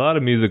 A lot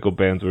of musical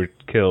bands were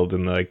killed,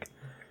 and like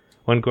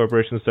when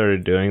corporations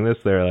started doing this,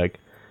 they're like,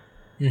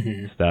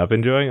 stop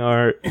enjoying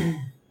art.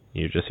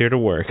 You're just here to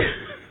work.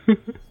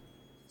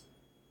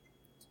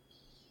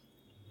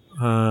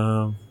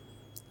 And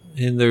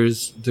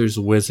there's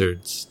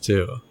wizards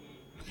too,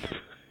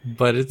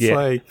 but it's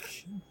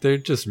like they're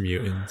just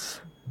mutants.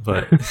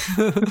 But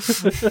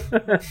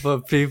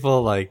but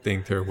people like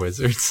think they're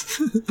wizards.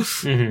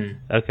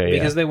 Mm-hmm. Okay,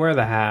 Because they wear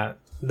the hat.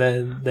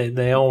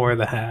 They all wear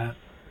the hat.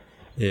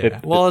 Yeah.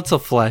 Well, it's a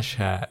flesh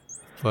hat,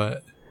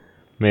 but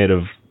made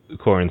of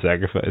corn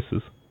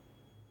sacrifices.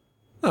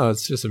 no,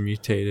 it's just a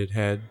mutated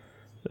head.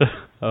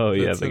 Oh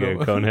yeah, That's like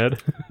in a cone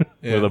head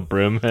Yeah. with a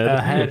brim head.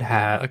 A head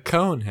hat. A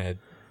cone head.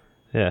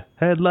 Yeah,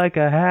 head like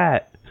a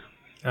hat.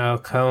 Oh,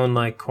 cone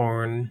like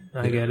corn.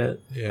 I get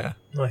it. Yeah.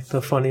 Like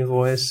the funny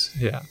voice.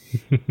 Yeah.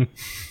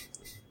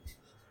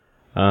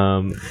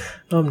 Um.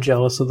 I'm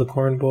jealous of the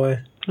corn boy.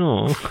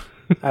 Oh,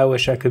 I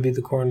wish I could be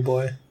the corn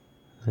boy.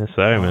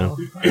 sorry, man.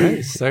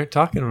 Hey, start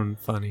talking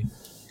funny.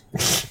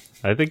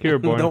 I think you were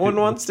born. No one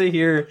wants to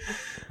hear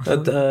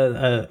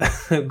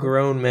a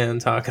grown man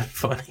talking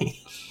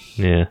funny.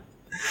 Yeah.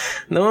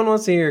 No one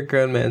wants to hear a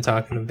grown man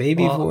talking a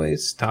baby Well-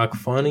 voice, talk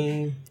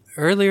funny.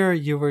 Earlier,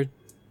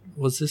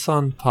 was this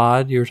on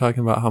pod? You were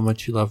talking about how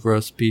much you love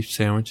roast beef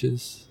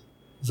sandwiches.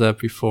 Was that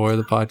before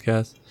the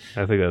podcast?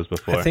 I think that was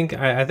before. I think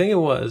it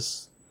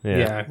was.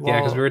 Yeah, because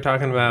Well- we were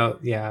talking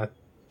about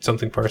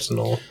something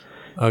personal.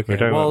 Okay. We're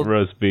talking well, about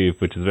roast beef,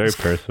 which is very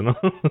personal.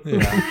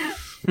 yeah.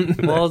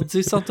 Well,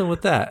 do something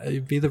with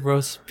that. Be the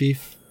roast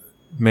beef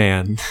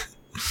man,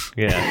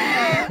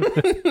 Yeah.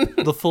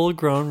 the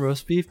full-grown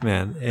roast beef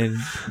man, and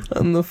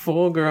I'm the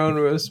full-grown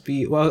roast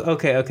beef. Well,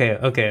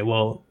 okay.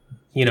 Well,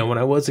 when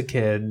I was a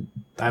kid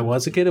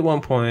at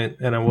one point,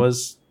 and I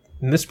was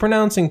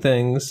mispronouncing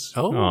things.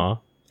 Aw.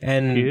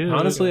 And Cute.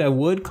 honestly, I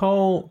would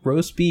call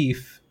roast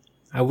beef.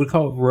 I would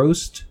call it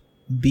roast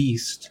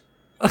beast.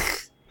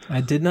 I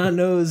did not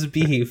know it was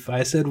beef.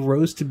 I said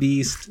roast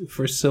beast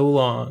for so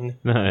long.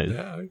 Nice.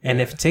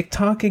 And if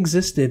TikTok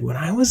existed when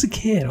I was a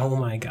kid, oh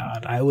my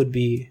god, I would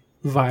be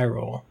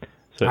viral.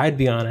 So- I'd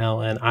be on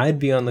Ellen. I'd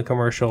be on the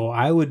commercial.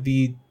 I would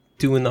be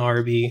doing the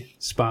RB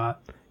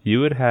spot. You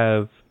would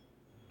have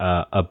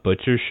a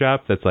butcher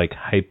shop that's like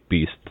Hype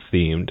Beast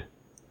themed,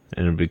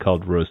 and it'd be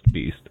called Roast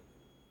Beast.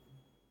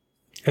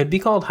 It'd be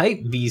called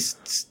Hype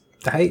Beasts.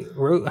 Hype.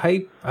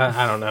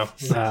 I don't know.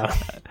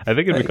 I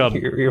think it'd be called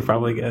You're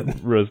probably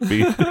good. Roast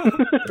Beast.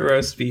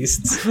 Roast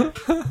beasts.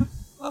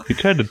 He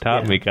tried to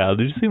top me, Kyle.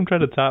 Did you see him try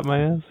to top my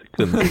ass? He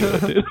couldn't do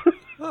it,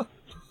 dude.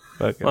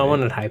 Fucking Well, I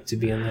wanted hype to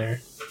be in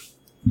there.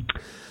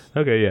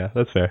 Okay, yeah,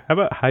 that's fair. How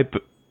about Hype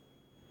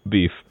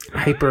Beef?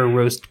 Hyper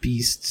roast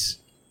beasts.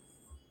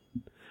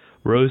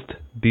 Roast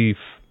beef.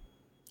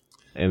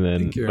 And then,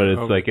 think you're but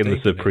it's like in the overthinking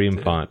it, Supreme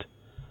dude. font.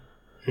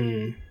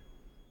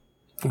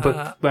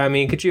 But I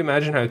mean, could you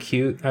imagine how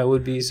cute I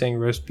would be saying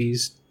roast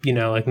beast?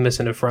 Like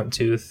missing a front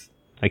tooth.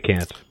 I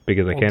can't,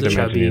 because I can't the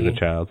imagine you as a chubby-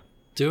 child.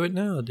 do it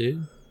now,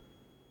 dude.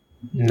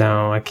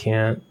 No, I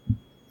can't.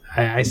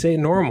 I say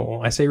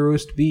normal. I say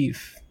roast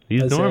beef.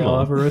 He's I say normal. I'll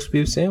have a roast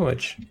beef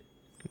sandwich.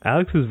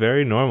 Alex is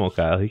very normal,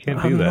 Kyle. He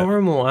can't do I'm that.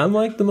 normal. I'm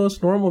like the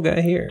most normal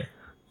guy here.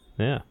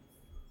 Yeah.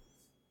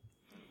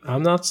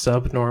 I'm not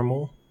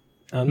subnormal.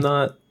 I'm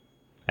not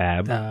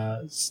Ab.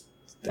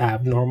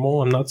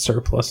 abnormal. I'm not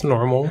surplus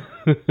normal.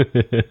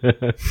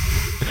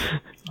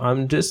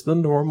 I'm just the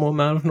normal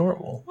amount of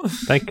normal.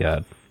 Thank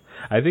God.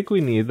 I think we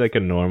need like a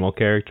normal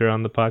character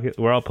on the pocket.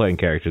 We're all playing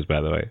characters,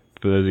 by the way.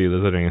 For those of you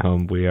listening at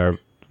home, we're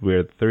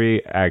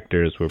 3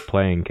 actors. We're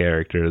playing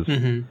characters.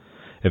 Mm-hmm.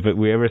 If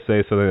we ever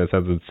say something that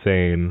sounds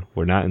insane,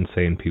 we're not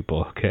insane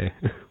people, okay?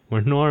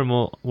 We're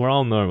normal. We're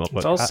all normal.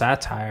 It's all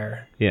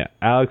satire. Yeah,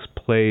 Alex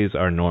plays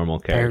our normal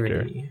character.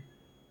 Parody.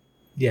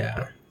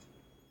 Yeah.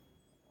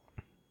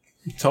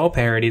 It's all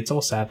parody. It's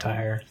all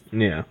satire.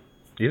 Yeah.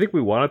 Do you think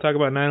we want to talk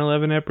about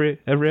 9/11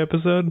 every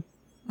episode?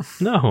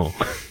 No.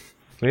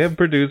 We have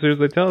producers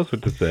that tell us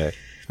what to say.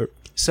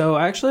 So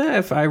actually,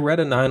 if I read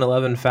a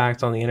 9/11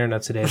 fact on the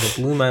internet today that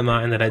blew my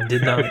mind that I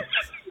did not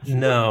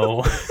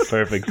know.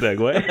 Perfect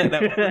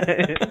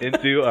segue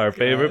into our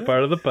favorite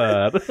part of the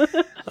pod.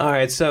 All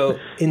right, so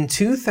in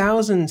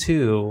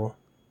 2002,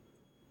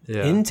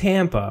 Yeah. in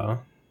Tampa,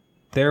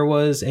 there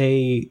was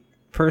a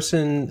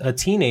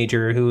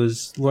teenager who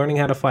was learning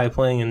how to fly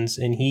planes,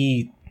 and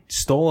he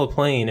stole a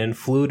plane and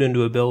flew it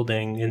into a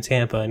building in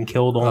Tampa and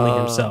killed only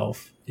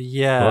himself.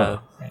 Yeah.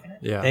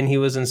 Yeah. And he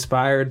was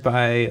inspired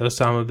by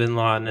Osama bin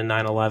Laden in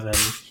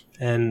 9/11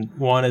 and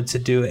wanted to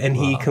do it. And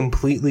he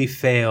completely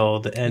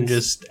failed and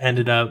just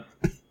ended up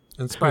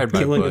inspired by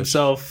killing Bush.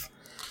 Himself.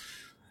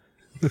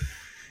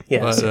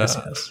 Yes,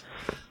 yes.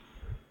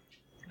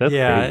 That's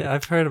yeah, crazy.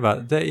 I've heard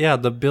about that. Yeah,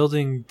 the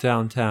building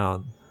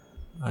downtown.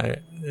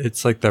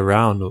 It's like the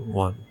round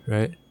one,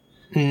 right?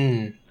 Have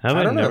I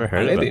I don't know. never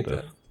heard Maybe.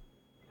 about this?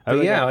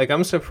 But yeah, like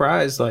I'm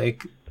surprised.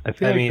 Like I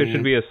feel like there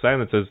should be a sign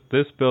that says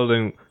this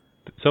building.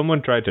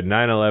 Someone tried to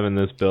 9/11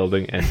 this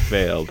building and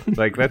failed.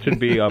 Like that should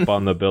be up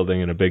on the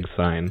building in a big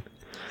sign.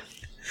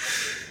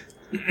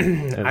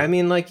 I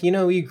mean, like, you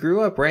know, we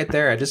grew up right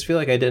there. I just feel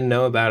like I didn't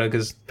know about it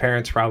because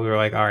parents probably were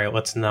like, all right,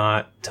 let's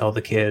not tell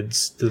the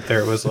kids that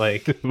there was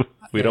like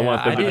We don't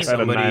want them to try to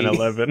somebody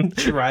 9/11.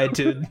 tried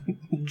to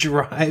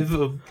drive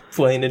a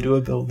plane into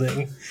a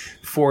building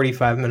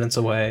 45 minutes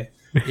away.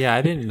 Yeah,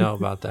 I didn't know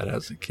about that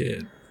as a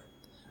kid.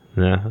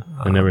 Yeah,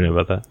 I never knew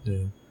about that.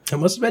 Yeah. It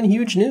must have been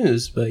huge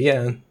news, but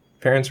yeah,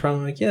 parents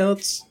probably like, yeah,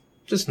 let's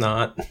just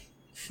not.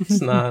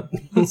 Let's not.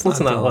 let's not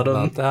tell let them.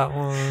 about that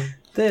one.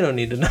 They don't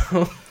need to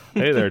know.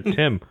 Hey there,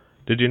 Tim.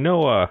 Did you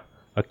know a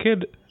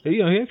kid?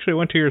 He actually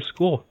went to your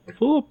school,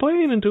 flew a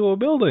plane into a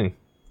building.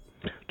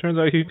 Turns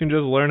out you can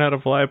just learn how to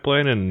fly a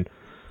plane and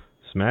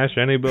smash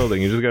any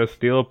building. You just gotta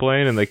steal a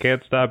plane, and they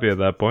can't stop you at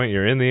that point.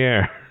 You're in the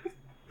air.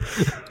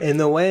 And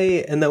the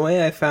way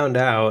I found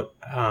out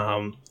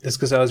is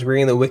because I was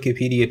reading the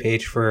Wikipedia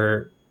page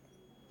for,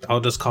 I'll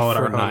just call it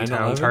For our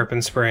hometown, 9/11?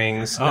 Tarpon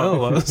Springs. Oh.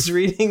 No, I was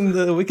reading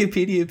the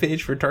Wikipedia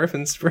page for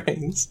Tarpon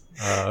Springs.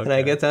 Okay. And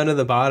I get down to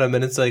the bottom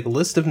and it's like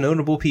list of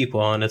notable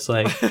people. And it's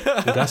like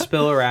Gus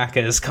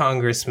Bilirakis,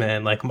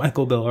 congressman, like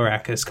Michael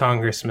Bilirakis,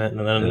 congressman.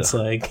 And then it's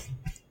like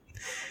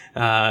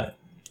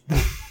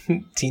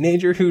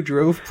teenager who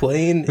drove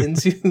plane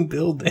into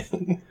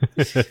building.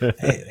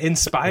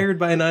 Inspired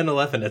by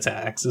 9/11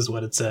 attacks is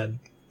what it said.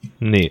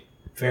 Neat.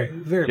 Very,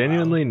 very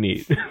Genuinely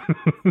neat.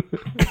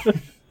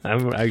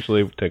 I'm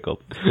actually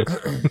tickled.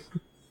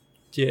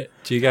 Do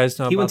you guys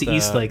know He about went to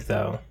Eastlake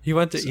though. He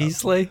went to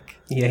Eastlake?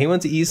 Yeah, he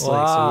went to Eastlake.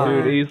 Wow.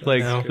 So Dude,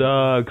 Eastlake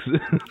sucks.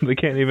 They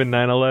can't even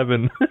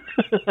 9/11.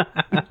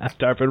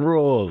 Tarpon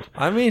rules.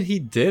 I mean, he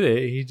did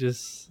it. He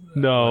just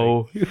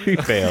No, he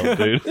failed,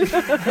 dude.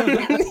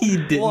 he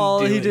didn't. well,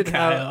 do he it, didn't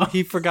Kyle. have.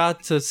 He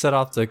forgot to set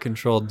off the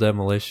controlled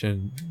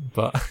demolition,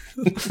 but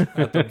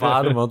at the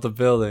bottom of the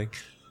building.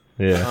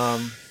 Yeah.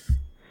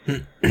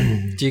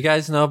 Do you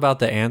guys know about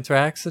the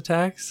anthrax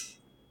attacks?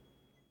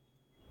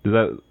 Is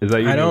that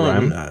your I new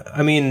don't. rhyme?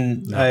 I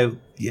mean, I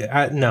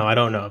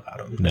don't know about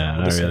them. No,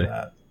 not really.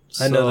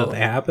 I know that they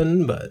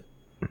happen, but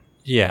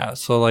Yeah,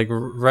 so like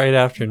right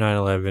after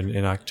 9/11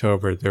 in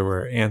October, there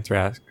were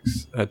anthrax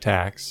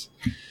attacks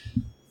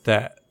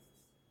that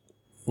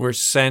were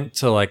sent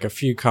to like a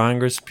few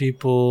Congress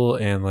people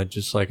and like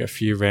just like a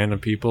few random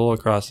people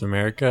across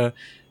America,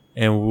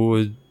 and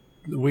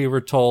we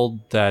were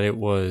told that it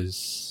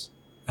was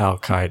Al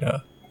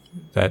Qaeda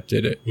that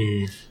did it,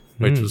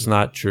 which was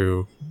not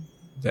true.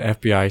 The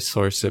FBI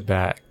sourced it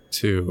back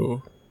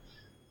to,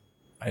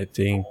 I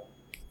think,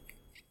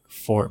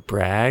 Fort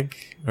Bragg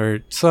or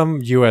some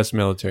U.S.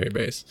 military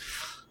base.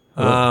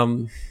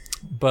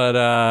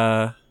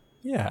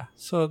 Yeah,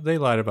 so they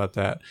lied about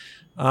that.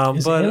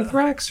 is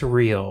anthrax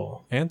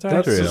real? Anthrax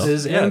That's real.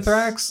 Is Yes.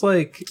 anthrax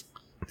like?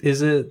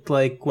 Is it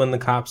like when the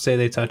cops say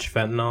they touch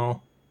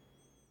fentanyl?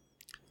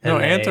 No,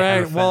 and they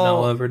anthrax. have a Well,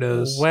 fentanyl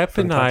overdose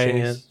from touching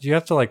it? weaponized. You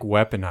have to like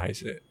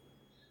weaponize it.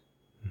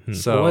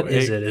 So What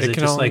is it? Is it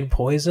can just only- like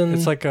poison?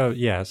 It's like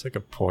it's like a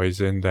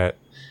poison that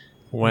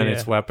when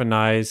it's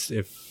weaponized,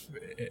 if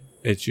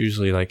it's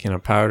usually like in a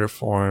powder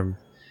form,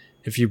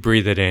 if you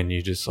breathe it in,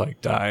 you just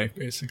like die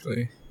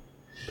basically.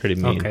 Pretty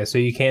mean. okay, so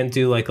you can't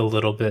do like a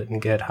little bit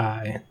and get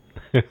high.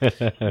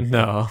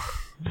 No.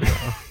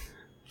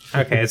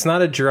 Okay, it's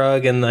not a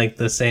drug in like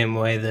the same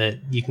way that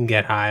you can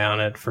get high on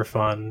it for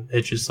fun.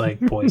 It's just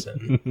like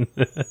poison.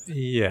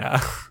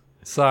 Yeah.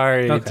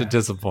 Sorry Okay. to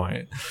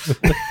disappoint.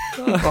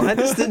 Well, I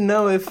just didn't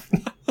know if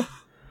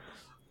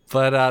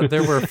But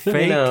there were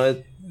fake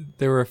it,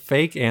 there were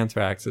fake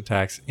anthrax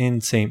attacks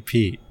in St.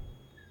 Pete.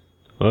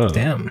 Whoa.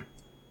 damn.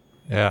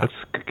 Yeah. That's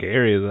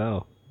scary as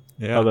hell.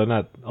 Yeah.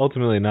 Although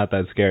ultimately not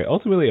that scary.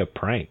 Ultimately a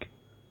prank.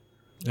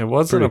 It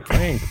wasn't a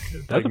Pretty- prank.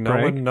 That's Like a no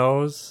prank. one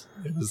knows.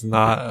 It was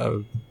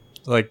not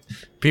like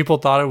people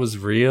thought it was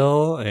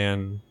real,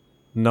 and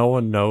no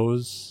one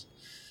knows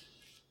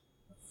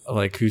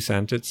like who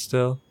sent it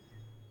still.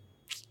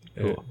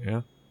 Cool.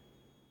 Yeah.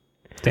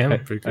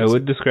 Damn. Pretty I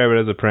would describe it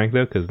as a prank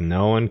though, because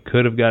no one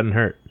could have gotten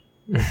hurt.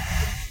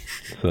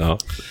 So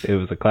it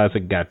was a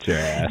classic gotcha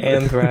ass.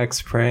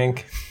 Anthrax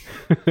prank.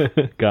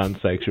 Gone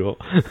sexual.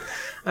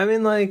 I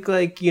mean,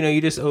 like you know, you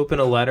just open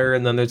a letter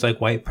and then there's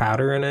like white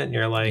powder in it, and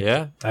you're like,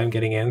 Yeah. I'm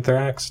getting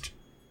anthraxed.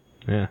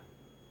 Yeah.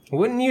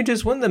 Wouldn't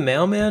the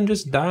mailman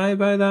just die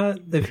by that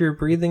if you're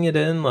breathing it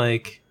in?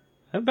 Like,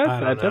 I bet I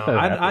don't that know.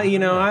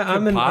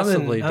 happens. I'm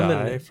Possibly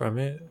die from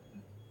it.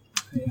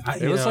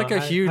 It was like a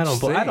huge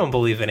thing. I don't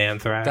believe in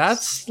anthrax.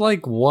 That's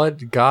like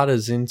what got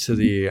us into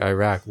the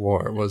Iraq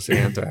War was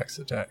anthrax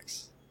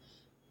attacks,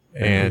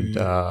 and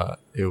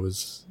it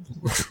was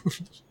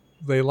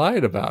they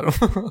lied about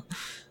them.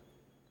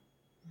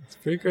 It's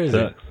pretty crazy.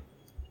 Sucks.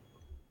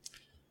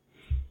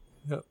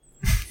 Yep.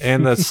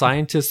 And the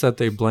scientist that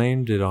they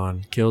blamed it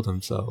on killed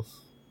himself.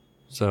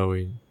 So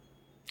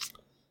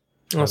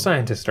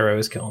scientists are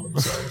always killing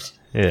themselves.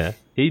 Yeah,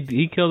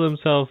 he killed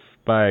himself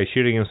by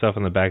shooting himself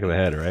in the back of the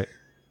head, right?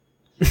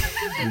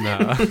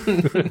 no.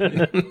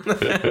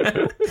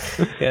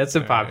 Yeah, it's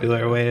a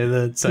popular way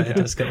that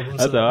scientists kill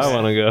themselves. That's how I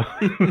want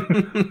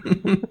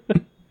to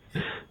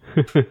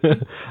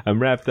go.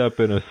 I'm wrapped up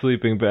in a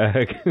sleeping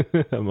bag.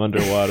 I'm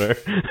underwater.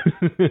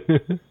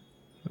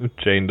 I'm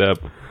chained up.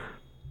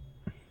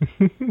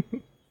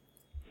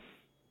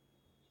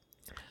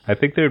 I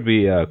think there'd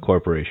be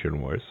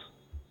corporation wars.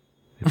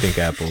 I think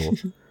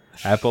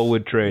Apple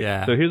would trade.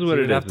 Yeah. So here's what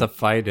you'd it have is. to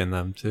fight in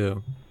them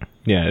too.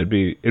 Yeah, it'd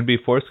be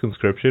forced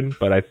conscription,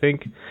 but I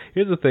think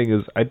here's the thing: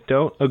 is I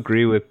don't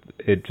agree with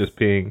it just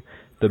being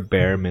the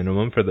bare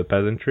minimum for the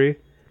peasantry,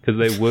 because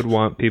they would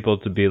want people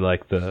to be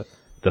like the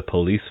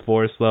police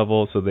force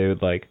level, so they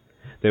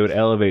would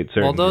elevate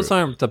certain. Well, those groups.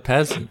 aren't the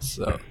peasants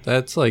though.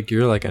 That's like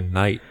you're like a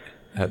knight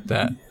at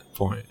that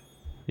point.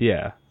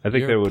 Yeah, I think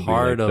You're there would be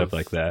part like of- stuff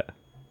like that.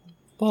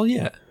 Well,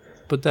 yeah,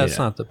 but that's Yeah.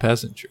 not the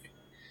peasantry.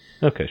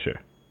 Okay, sure.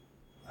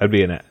 That'd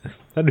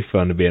be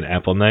fun to be an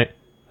Apple Knight.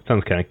 That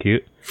sounds kind of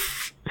cute.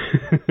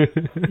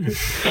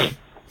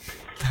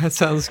 That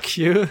sounds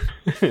cute.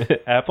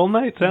 Apple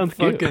Knight sounds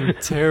cute. Fucking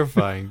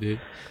terrifying, dude.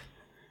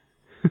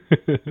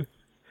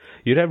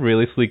 You'd have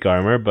really sleek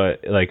armor,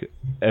 but like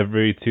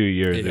every 2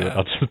 years it would Yeah.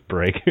 all just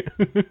break.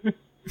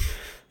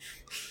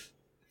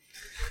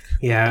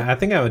 Yeah, I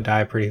think I would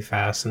die pretty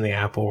fast in the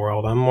Apple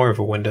world. I'm more of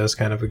a Windows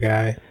kind of a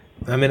guy.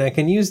 I mean, I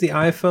can use the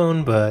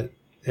iPhone, but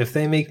if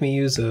they make me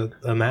use a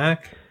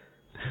Mac,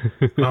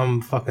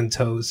 I'm fucking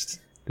toast.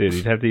 Dude,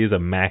 you'd have to use a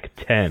Mac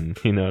 10.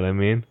 You know what I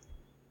mean?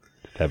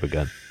 Just have a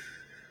gun.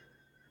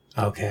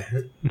 Okay.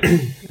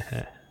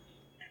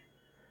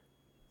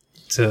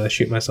 To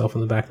shoot myself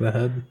in the back of the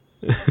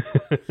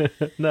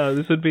head. No,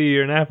 this would be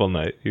you're an Apple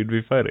Knight. You'd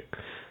be fighting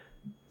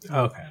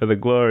Okay. for the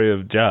glory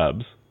of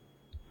Jobs,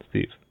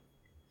 Steve.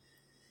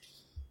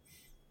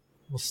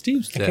 Well,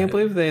 Steve's I dead. can't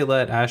believe they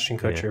let Ashton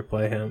Kutcher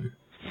play him.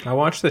 I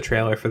watched the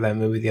trailer for that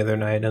movie the other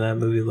night, and that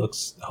movie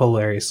looks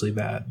hilariously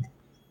bad.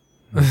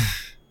 I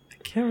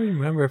can't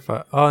remember if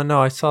I. Oh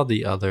no, I saw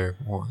the other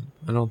one.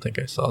 I don't think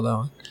I saw that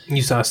one.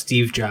 You saw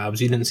Steve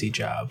Jobs. You didn't see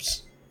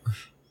Jobs.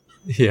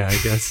 Yeah, I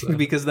guess so.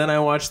 Because then I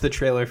watched the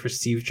trailer for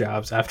Steve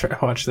Jobs after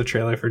I watched the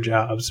trailer for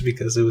Jobs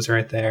because it was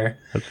right there.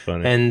 That's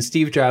funny. And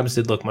Steve Jobs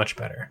did look much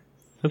better.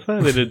 That's why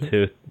they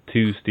did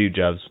two Steve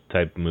Jobs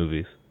type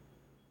movies.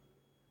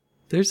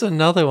 There's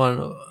another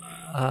one.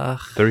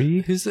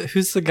 3? Who's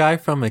the guy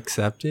from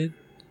Accepted?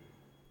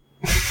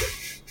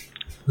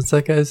 What's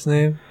that guy's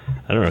name?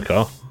 I don't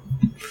recall.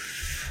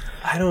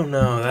 I don't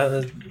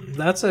know.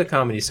 That's a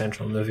Comedy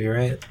Central movie,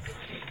 right?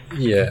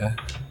 Yeah.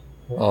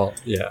 Well,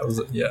 yeah,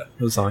 it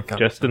was on.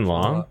 Comedy Justin Central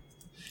a Long? lot.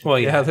 Well,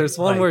 Yeah, there's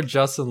one like- where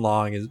Justin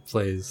Long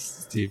plays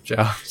Steve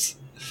Jobs.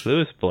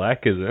 Lewis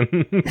Black is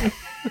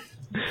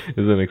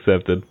isn't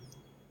accepted.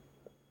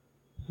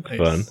 Nice.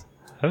 Fun.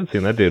 I haven't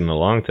seen that dude in a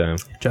long time.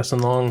 Justin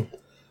Long.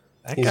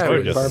 That He's guy a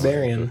was Justin Long.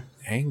 barbarian.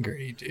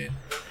 angry, dude.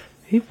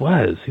 He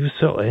was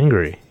so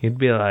angry. He'd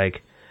be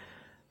like,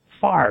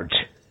 fart.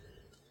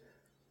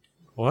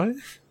 What?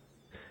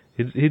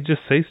 He'd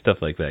just say stuff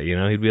like that, you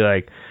know? He'd be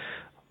like,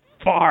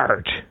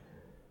 fart.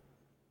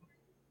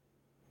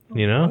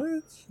 You know?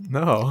 What?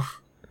 No.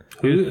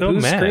 He was so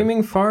Who's mad.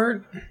 screaming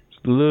fart?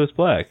 Lewis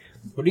Black.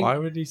 What are you, Why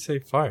would he say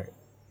fart?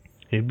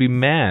 He'd be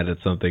mad at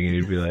something and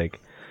he'd be like,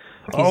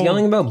 he's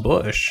yelling about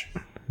Bush.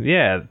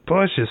 yeah,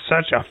 Bush is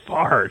such a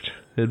fart.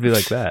 It'd be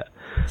like that.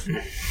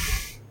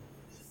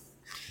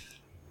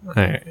 All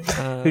right.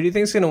 Who do you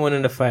think's going to win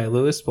in a fight,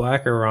 Lewis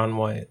Black or Ron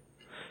White?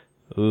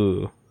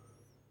 Ooh.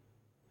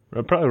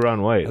 Probably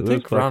Ron White. I Lewis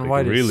think Black's Ron like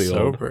White really is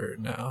old. sober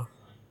now.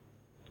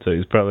 So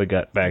he's probably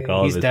got back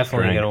all He's of his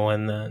definitely strength. going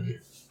to win then.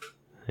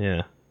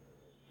 Yeah.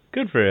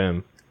 Good for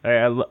him.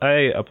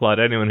 I applaud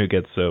anyone who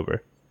gets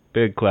sober.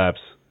 Big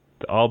claps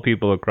to all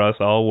people across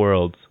all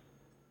worlds.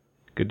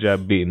 Good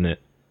job beating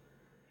it.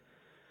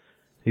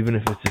 Even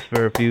if it's just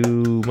for a few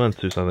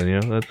months or something, you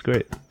know? That's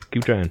great.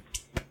 Keep trying.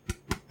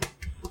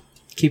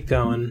 Keep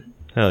going.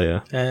 Hell yeah.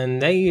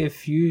 And hey,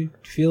 if you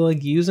feel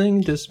like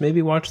using, just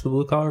maybe watch the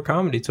Blue Collar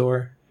Comedy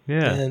Tour.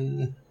 Yeah.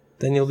 And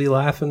then you'll be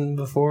laughing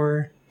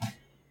before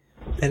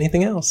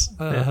anything else.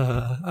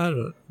 I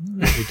don't.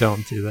 We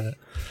don't do that.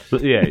 So,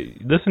 yeah,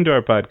 listen to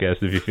our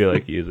podcast if you feel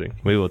like using.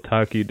 We will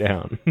talk you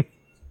down.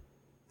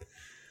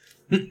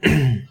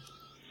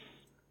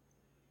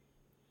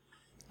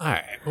 All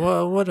right.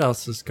 Well, what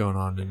else is going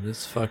on in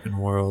this fucking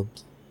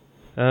world?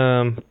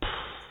 I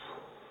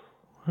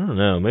don't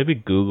know. Maybe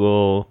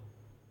Google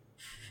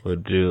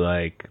would do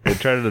like they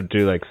try to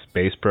do like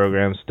space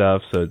program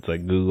stuff. So it's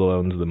like Google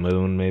owns the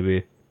moon.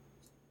 Maybe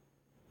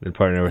they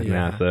partner with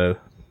Yeah. NASA.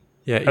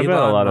 Yeah, bet a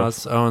Elon lot of-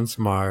 Musk owns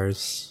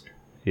Mars.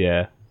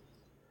 Yeah.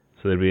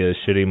 So there'd be a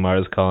shitty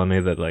Mars colony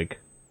that like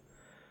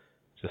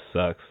just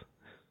sucks.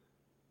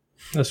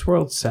 This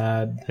world's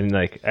sad. And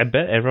like, I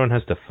bet everyone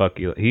has to fuck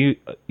you.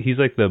 He's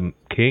like the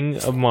king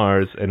of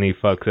Mars, and he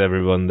fucks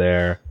everyone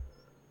there.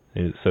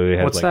 And so he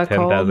has What's like that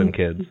 10,000 called?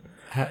 kids.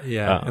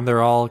 Yeah, Oh. and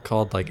they're all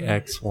called like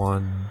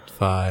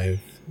X157.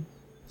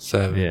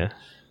 Yeah.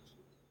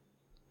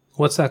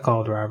 What's that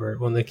called, Robert?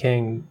 When the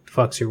king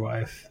fucks your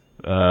wife?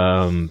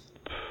 I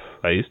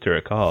used to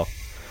recall.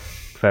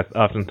 'Cause I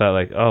often thought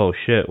like, oh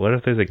shit, what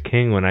if there's a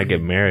king when I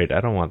get married? I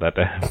don't want that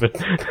to happen.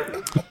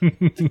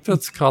 I think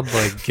that's called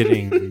like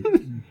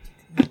getting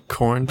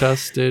corn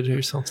dusted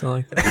or something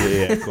like that.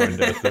 yeah, corn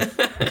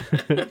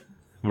dusted.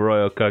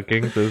 Royal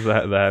cucking is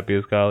the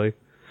happiest collie.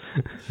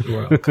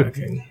 Royal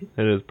cooking.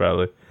 It is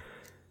probably.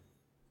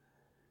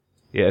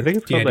 Yeah, I think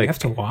it's Yeah, called do you like. have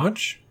to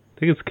watch? I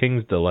think it's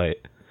King's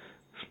Delight.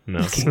 No.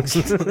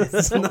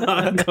 It's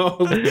not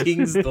called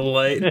King's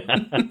Delight.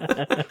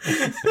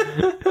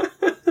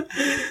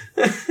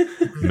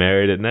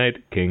 Married at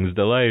night, King's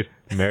Delight.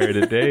 Married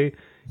at day,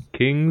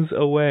 King's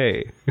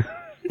Away.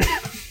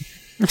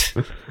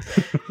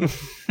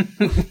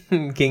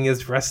 King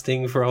is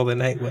resting for all the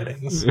night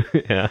weddings.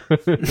 Yeah.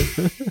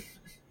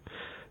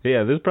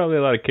 Yeah, there's probably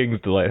a lot of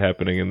King's Delight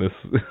happening in this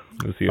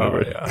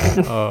universe.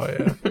 Oh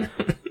yeah.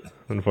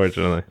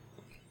 Unfortunately.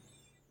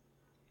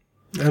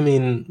 I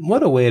mean,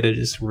 what a way to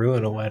just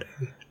ruin a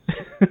wedding.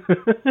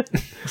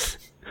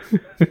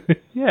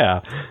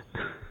 Yeah.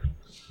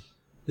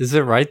 Is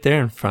it right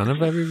there in front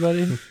of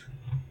everybody?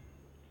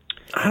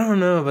 I don't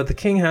know, but the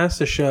king has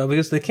to show,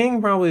 because the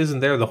king probably isn't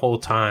there the whole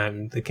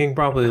time. The king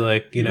probably,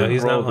 like, you know,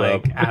 he's not rolls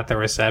like up. at the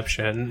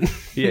reception.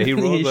 Yeah, he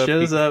rolls up.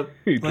 shows up.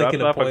 He like drops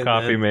an off a appointment.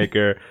 coffee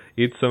maker,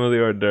 eats some of the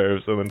hors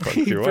d'oeuvres, and then fucks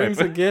He your brings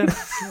wife. a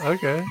gift.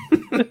 Okay.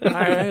 All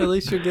right. At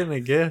least you're getting a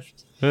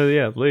gift.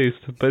 Yeah, at least.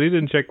 But he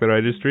didn't check the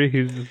registry.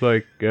 He's just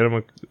like, get him a,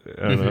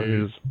 I don't know,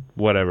 he's just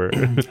whatever.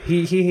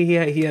 He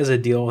has a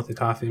deal with the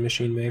coffee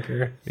machine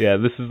maker. Yeah,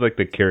 this is like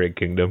the Keurig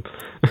kingdom.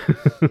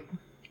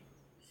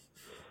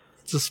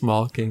 It's a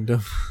small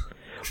kingdom.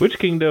 Which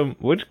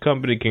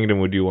company kingdom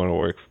would you want to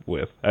work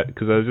with?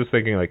 Because I was just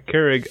thinking, like,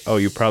 Keurig, oh,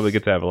 you probably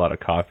get to have a lot of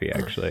coffee,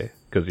 actually.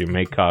 Because you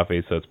make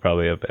coffee, so it's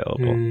probably available.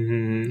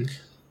 Mm-hmm.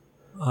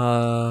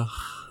 I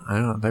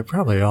don't know. They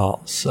probably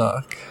all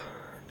suck.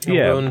 I'm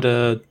Yeah. going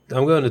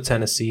to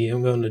Tennessee.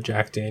 I'm going to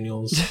Jack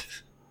Daniels.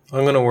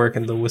 I'm going to work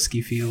in the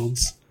whiskey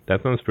fields.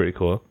 That sounds pretty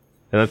cool.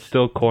 And that's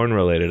still corn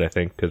related, I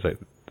think, because I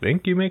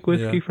think you make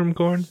whiskey Yeah. from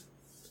corn.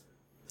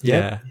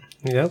 Yeah.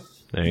 Yep.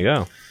 There you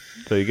go.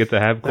 So you get to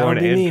have That corn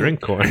would be and me.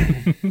 drink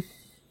corn.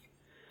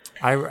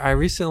 I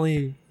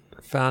recently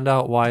found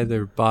out why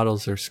their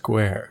bottles are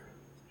square.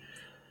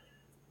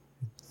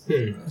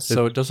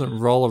 So it doesn't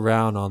roll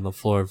around on the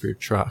floor of your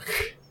truck.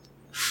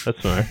 That's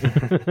smart.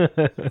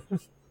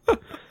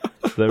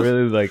 Is that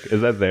really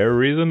is that their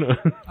reason?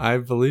 I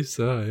believe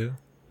so, yeah.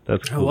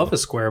 That's I cool. love a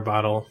square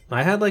bottle.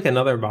 I had like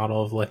another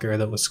bottle of liquor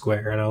that was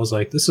square, and I was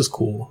like, "This is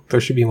cool.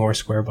 There should be more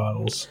square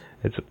bottles.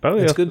 It's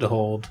probably It's good to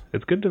hold."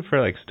 It's good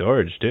for like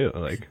storage too.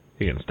 Like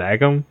you can stack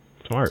them.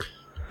 Smart.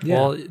 Yeah.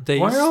 Well,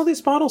 Why are all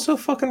these bottles so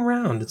fucking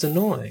round? It's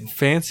annoying.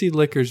 fancy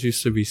liquors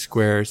used to be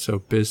square so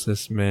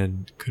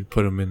businessmen could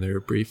put them in their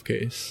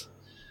briefcase.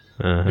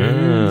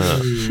 Uh-huh.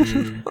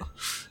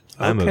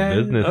 I'm a Okay,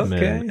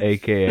 businessman, okay.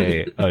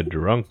 aka a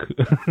drunk.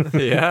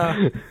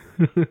 Yeah.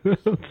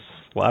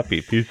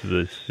 Sloppy pieces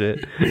of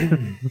shit.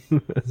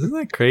 Isn't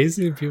that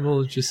crazy?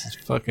 People are just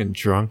fucking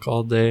drunk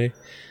all day.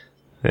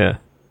 Yeah.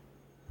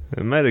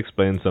 It might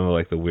explain some of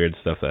like the weird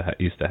stuff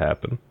that used to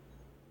happen.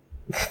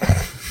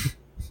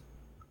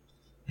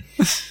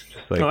 Just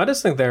like No, I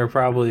just think they were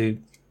probably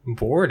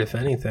bored, if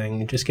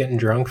anything, just getting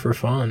drunk for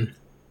fun.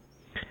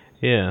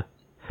 yeah.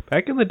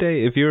 Back in the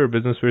day, if you were a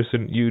business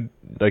person, you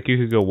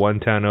could go one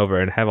town over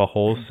and have a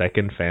whole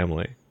second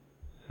family.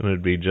 And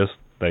it'd be just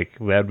like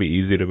that'd be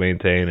easy to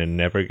maintain and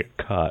never get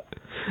caught.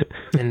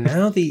 And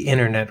now the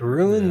internet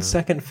ruins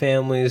second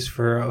families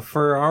for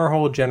our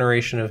whole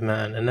generation of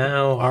men. And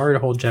now our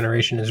whole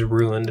generation is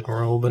ruined, and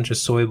we're a whole bunch of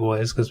soy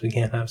boys because we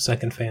can't have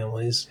second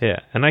families.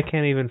 Yeah, and I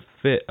can't even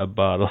fit a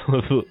bottle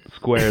of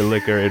square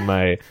liquor in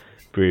my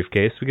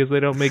briefcase because they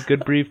don't make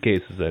good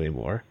briefcases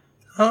anymore.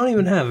 I don't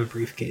even have a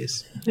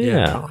briefcase.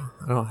 Yeah.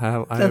 I don't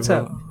have. I That's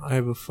have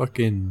a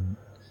fucking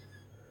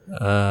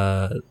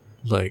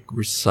like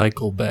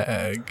recycle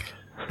bag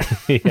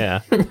Yeah.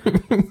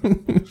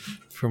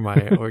 for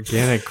my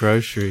organic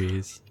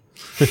groceries.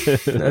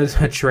 That's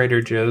a Trader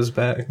Joe's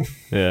bag.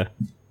 Yeah.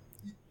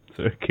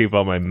 So I keep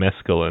all my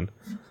mescaline.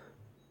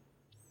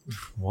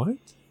 What?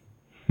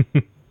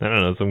 I don't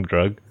know, some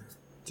drug.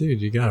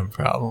 Dude, you got a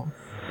problem.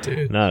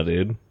 Dude. Nah,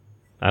 dude.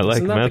 I like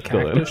Isn't that the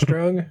mescaline. cactus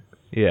drug?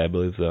 Yeah, I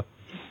believe so.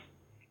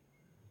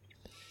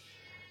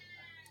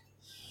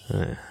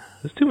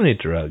 There's too many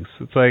drugs.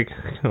 It's like,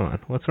 come on,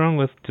 what's wrong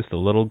with just a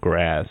little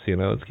grass?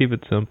 Let's keep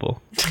it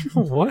simple.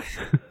 What?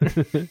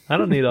 I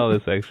don't need all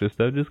this extra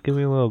stuff. Just give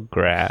me a little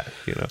grass.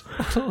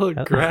 Little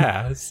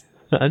grass.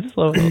 I just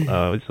want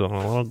a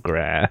little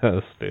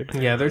grass, dude.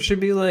 Yeah, there should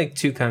be like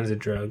two kinds of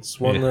drugs.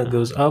 One that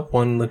goes up,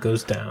 one that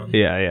goes down.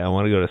 Yeah. I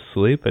want to go to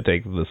sleep. I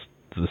take the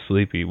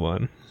sleepy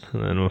one,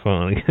 and then if I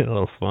want to get a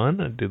little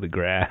fun, I do the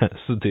grass,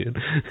 dude.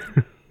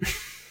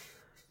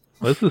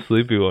 What's the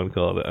sleepy one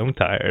called? I'm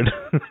tired.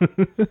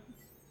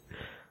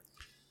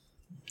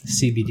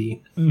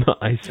 CBD.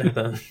 Nice.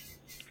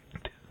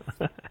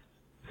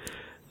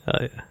 Oh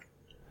yeah.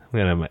 I'm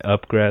gonna have my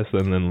up grass,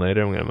 and then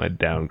later I'm gonna have my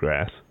down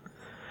grass.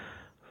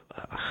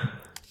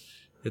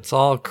 It's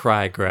all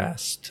cry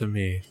grass to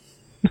me.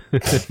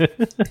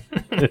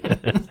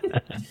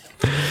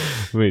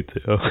 Me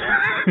too.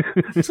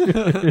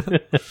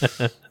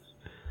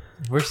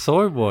 We're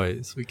soy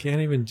boys. We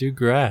can't even do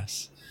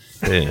grass.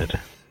 Dude.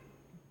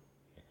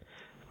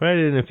 Write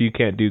in if you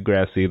can't do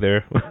grass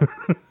either.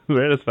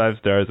 Rate us 5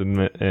 stars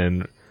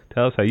and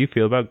tell us how you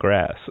feel about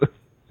grass.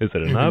 Is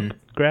it an up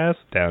grass,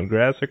 down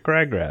grass, or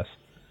cry grass?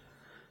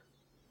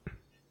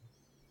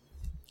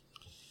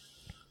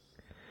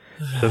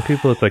 Some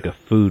people, it's like a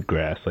food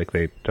grass. Like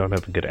they don't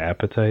have a good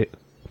appetite.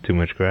 Too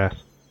much grass.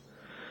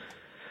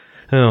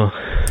 Oh.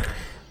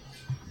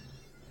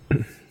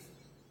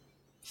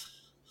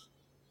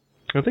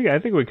 I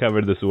think we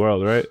covered this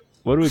world, right?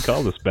 What do we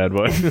call this bad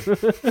boy?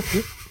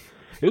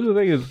 Here's the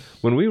thing is,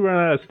 when we run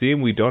out of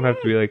steam, we don't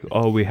have to be like,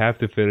 oh, we have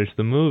to finish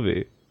the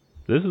movie.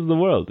 This is the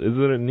world.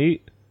 Isn't it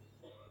neat?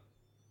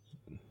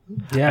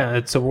 Yeah,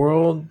 it's a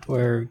world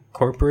where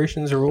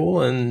corporations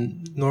rule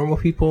and normal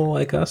people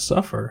like us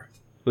suffer.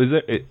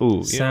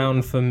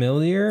 Sound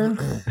familiar?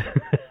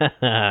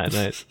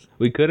 Nice.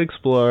 We could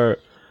explore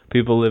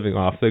people living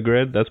off the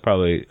grid. That's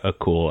probably a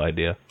cool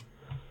idea.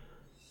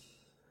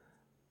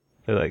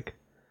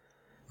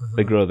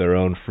 They grow their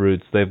own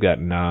fruits. They've got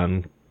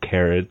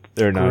non-carrot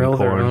or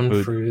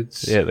non-corn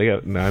fruits. Yeah, they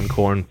got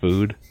non-corn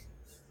food,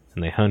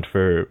 and they hunt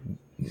for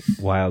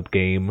wild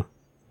game.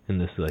 In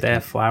this, like, they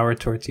have flour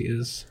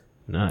tortillas.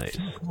 Nice.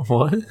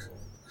 What?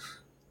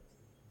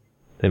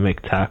 They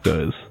make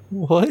tacos.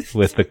 What?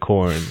 With the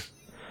corn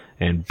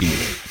and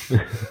beef.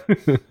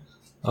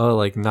 Oh,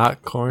 like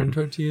not corn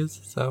tortillas?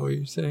 Is that what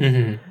you're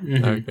saying?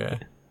 Mm-hmm. Okay.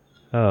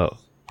 Oh.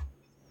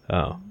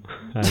 I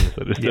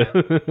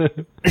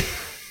misunderstood.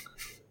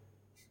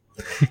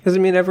 Because, I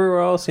mean,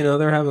 everywhere else,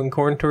 they're having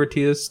corn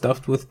tortillas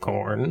stuffed with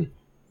corn.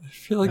 I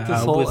feel like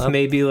this whole... With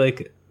maybe,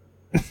 like...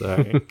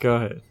 Sorry, go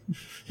ahead.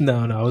 No,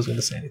 I wasn't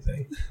going to say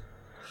anything.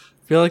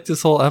 I feel like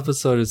this whole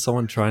episode is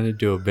someone trying to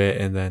do a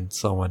bit and then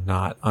someone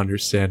not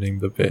understanding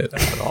the bit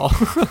at all.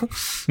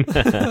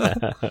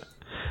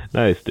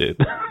 Nice, dude.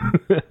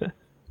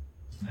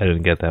 I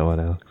didn't get that one,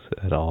 Alex,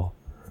 at all.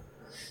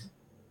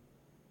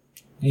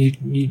 You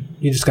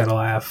just gotta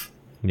laugh.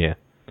 Yeah.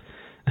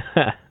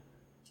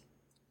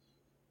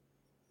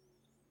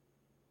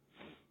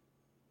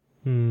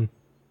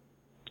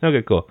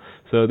 Okay, cool.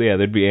 So yeah,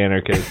 there'd be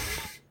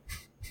anarchists.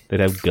 They'd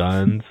have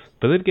guns,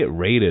 but they'd get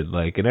raided.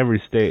 Like in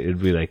every state,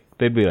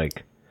 they'd be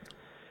like,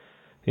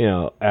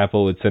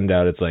 Apple would send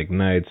out its like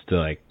knights to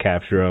like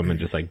capture them and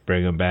just like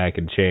bring them back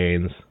in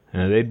chains,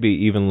 and they'd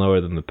be even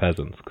lower than the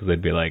peasants because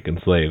they'd be like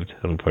enslaved.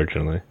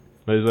 Unfortunately,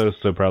 there's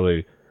also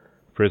probably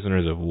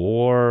prisoners of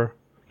war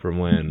from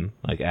when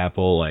like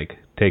Apple like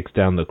takes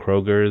down the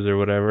Krogers or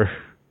whatever.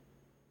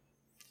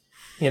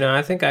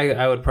 I think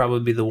I would probably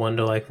be the one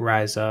to like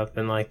rise up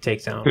and like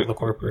take down the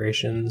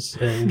corporations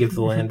and give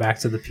the land back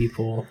to the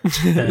people.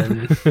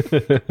 And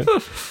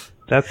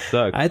that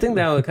sucks. I think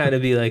that would kind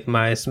of be like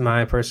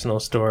my personal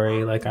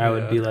story. Like I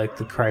would be like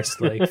the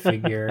Christ-like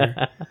figure.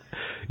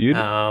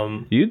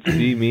 You'd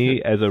see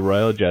me as a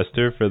royal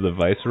jester for the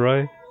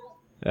viceroy,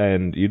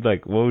 and you'd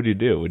like, what would you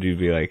do? Would you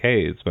be like,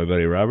 hey, it's my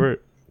buddy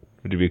Robert?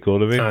 Would you be cool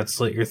to me? I'd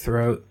slit your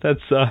throat. That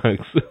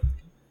sucks.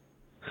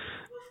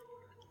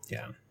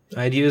 Yeah.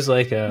 I'd use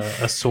like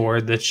a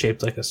sword that's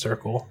shaped like a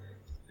circle.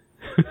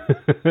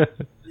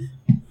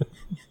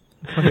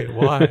 Wait,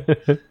 why?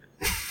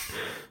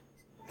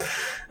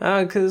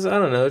 Because, I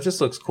don't know, it just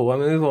looks cool. I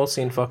mean, we've all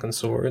seen fucking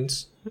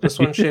swords. This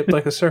one's shaped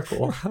like a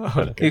circle.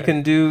 Okay. You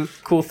can do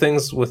cool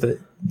things with it.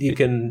 You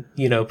can,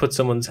 put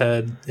someone's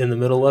head in the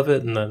middle of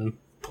it and then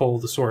pull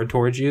the sword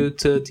towards you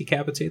to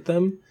decapitate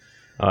them.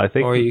 I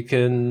think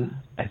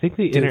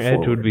the inner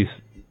edge would be...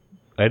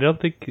 I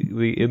don't think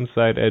the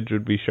inside edge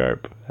would be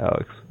sharp,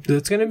 Alex.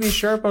 It's going to be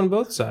sharp on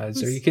both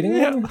sides. Are you kidding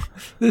me?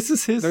 This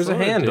is his There's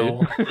sword, a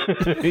handle.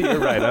 You're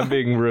right. I'm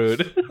being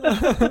rude.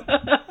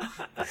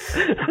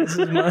 This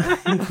is my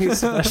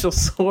special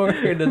sword,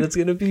 and it's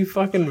going to be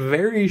fucking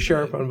very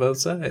sharp on both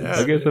sides.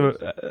 I guess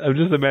I'm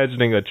just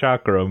imagining a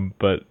chakram,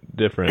 but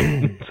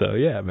different. So,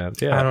 yeah, man.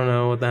 Yeah. I don't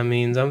know what that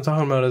means. I'm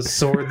talking about a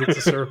sword that's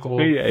a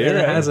circle. Yeah, and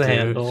it has a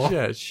handle.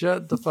 Yeah,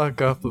 shut the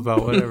fuck up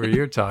about whatever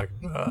you're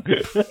talking about.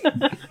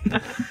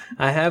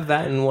 I have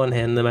that in one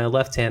hand, then my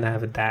left hand I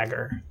have a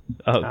dagger.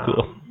 Oh,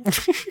 cool.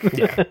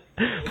 Yeah.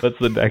 What's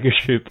the dagger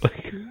shape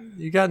like?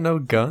 You got no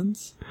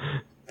guns?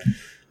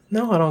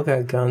 No, I don't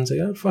got guns. I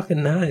got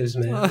fucking knives,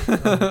 man.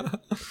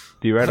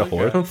 Do you ride a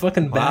horse? I'm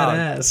fucking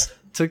badass.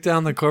 Took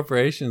down the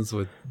corporations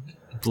with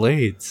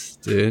blades,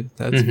 dude.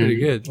 That's pretty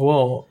good.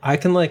 Well, I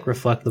can like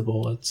reflect the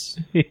bullets.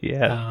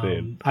 Yes,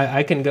 dude.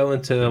 I can go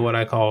into what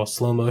I call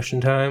slow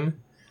motion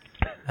time,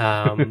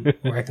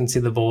 where I can see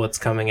the bullets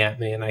coming at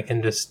me, and I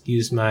can just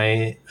use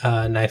my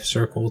knife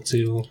circle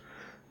to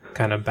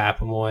kind of bap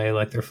them away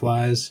like they're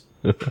flies.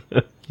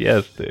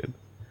 Yes, dude.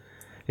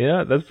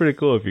 Yeah, that's pretty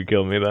cool if you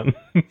kill me then.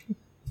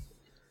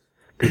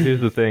 Because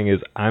here's the thing: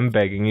 is I'm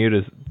begging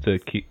you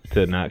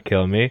to not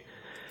kill me,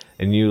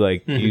 and you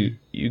like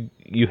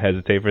you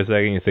hesitate for a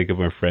second. You think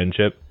of our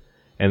friendship,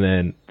 and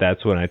then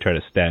that's when I try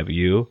to stab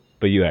you.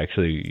 But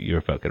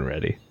you're fucking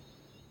ready.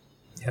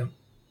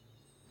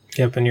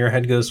 Yep, and your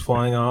head goes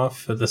flying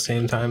off at the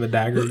same time a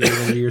dagger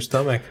goes into your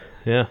stomach.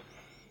 Yeah.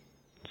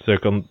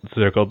 Circle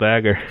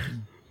dagger.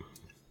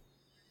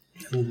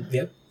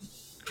 Yep.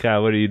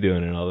 Kyle, what are you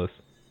doing in all this?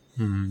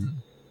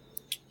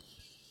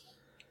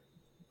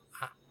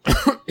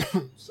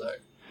 Sorry.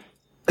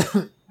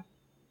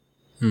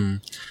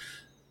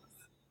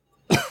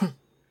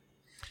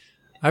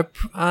 I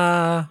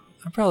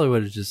probably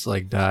would have just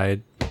like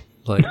died,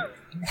 like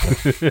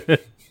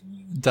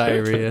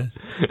diarrhea.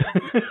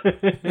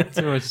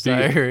 Too much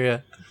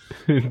diarrhea.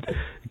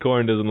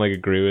 Corn doesn't like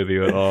agree with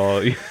you at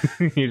all. You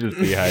just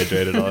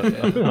dehydrated all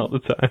the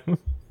time.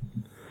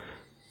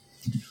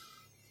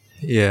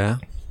 Yeah.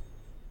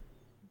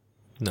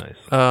 Nice.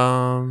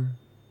 Damn,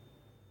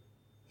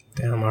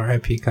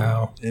 R.I.P.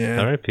 Kyle.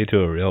 Yeah. R.I.P. to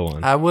a real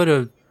one. I would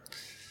have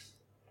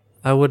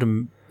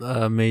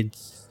made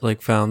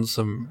found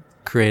some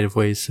creative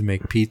ways to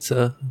make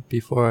pizza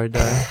before I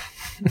die.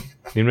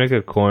 You'd make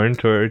a corn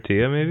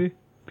tortilla, maybe?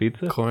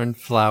 Pizza? Corn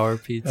flour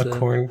pizza. A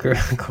corn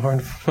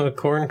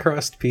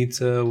crust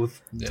pizza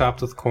with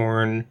topped with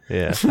corn.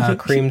 Yeah.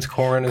 Creamed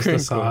corn is the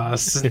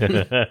sauce.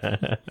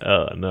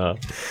 Oh no.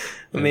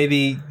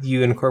 Maybe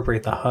you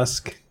incorporate the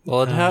husk.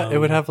 Well, it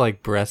would have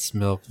like breast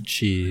milk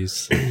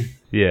cheese.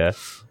 Yeah.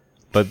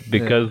 But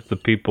because the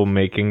people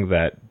making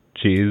that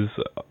cheese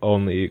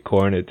only eat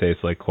corn, it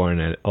tastes like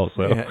corn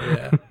also.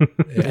 Yeah.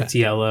 It's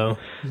yellow.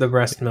 The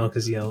breast milk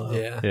is yellow.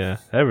 Yeah. Yeah.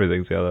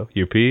 Everything's yellow.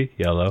 Your pee,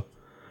 yellow.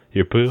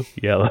 Your poo,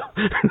 yellow.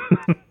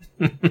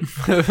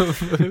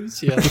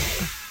 Who's yellow?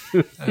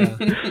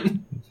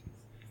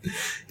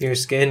 Your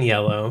skin,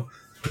 yellow.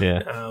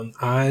 Yeah.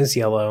 Eyes,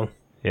 yellow.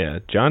 Yeah.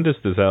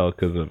 Jaundiced as hell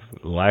because of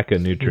lack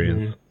of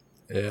nutrients.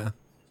 Yeah.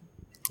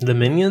 The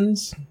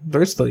minions,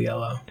 they're still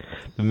yellow.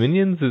 The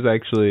Minions is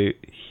actually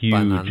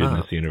huge in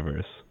this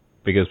universe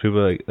because people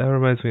are like, that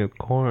reminds me of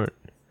corn.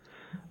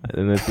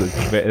 And that's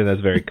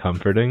very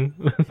comforting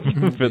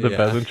for the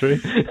peasantry.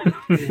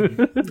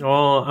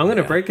 Well, I'm going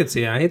to break it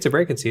to you. I hate to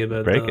break it to you,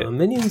 but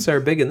minions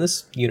are big in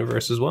this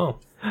universe as well.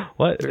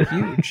 What? They're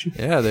huge.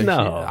 Yeah, they're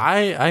No. huge.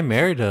 I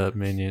married a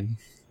minion.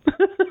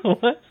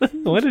 What?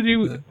 Why didn't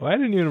you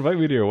invite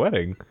me to your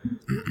wedding?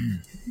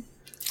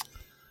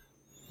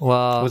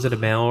 Well, Was it a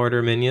mail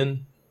order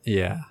minion?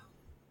 yeah.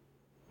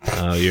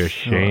 Oh, you're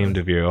ashamed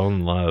of your own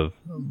love.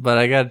 But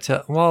I got to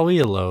tell. Well, we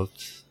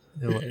eloped.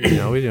 We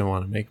didn't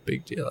want to make a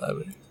big deal out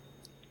of it.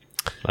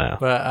 Wow.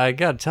 But I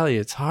got to tell you,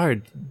 it's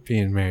hard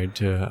being married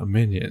to a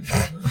minion.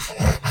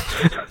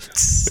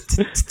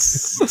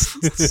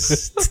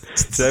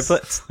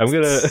 I'm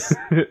gonna,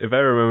 if I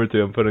remember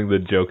to, I'm putting the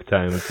joke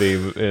time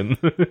theme in.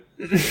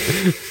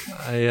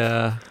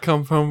 I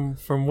come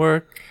from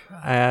work.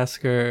 I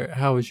ask her,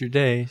 "How was your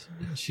day?"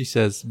 She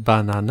says,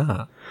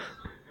 "Banana."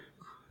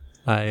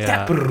 I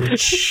ask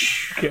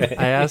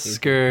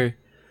her,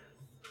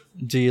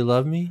 "Do you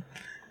love me?"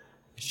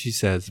 She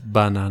says,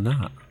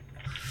 "Banana."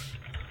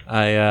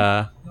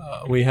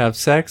 We have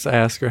sex. I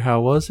ask her, "How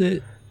was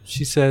it?"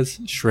 She says,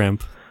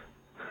 "Shrimp."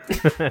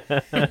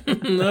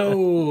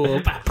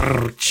 No.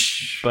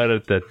 But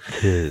at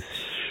the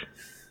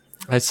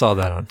I saw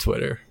that on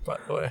Twitter, by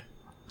the way.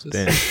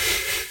 damn.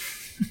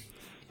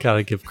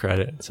 Gotta give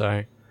credit.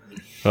 Sorry.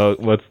 Oh,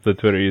 what's the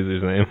Twitter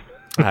user's name?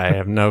 I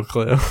have no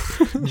clue.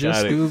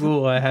 Just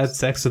Google, I had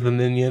sex with a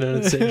minion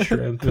and it said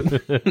shrimp.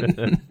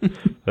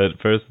 But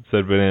first it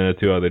said banana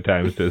 2 other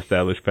times to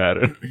establish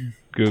pattern.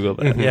 Google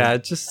that. Yeah,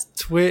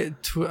 just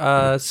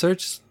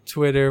search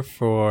Twitter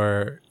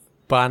for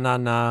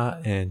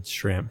banana and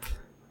shrimp.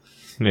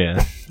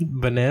 Yeah.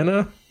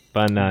 Banana?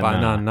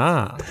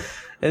 Banana.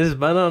 Is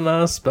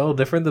banana spelled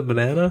different than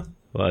banana?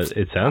 Well,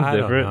 it sounds I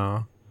different. don't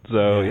know.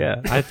 So,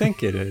 yeah. I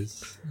think it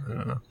is. I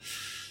don't know.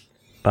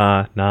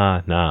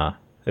 Banana.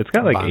 It's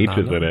got like Banana.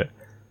 H's in it.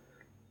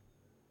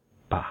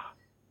 Ba.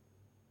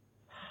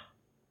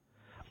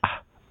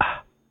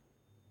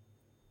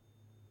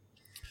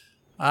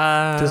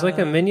 Does like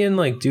a minion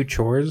like do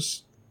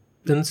chores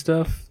and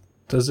stuff?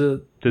 Does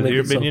it? Does make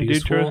your itself minion do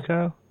useful? chores,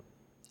 Kyle?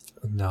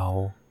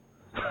 No.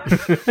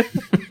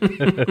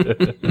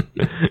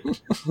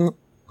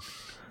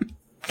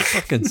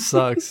 Fucking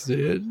sucks,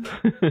 dude. Do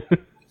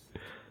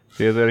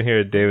you guys want to hear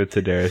a David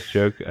Sedaris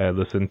joke I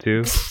listened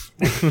to?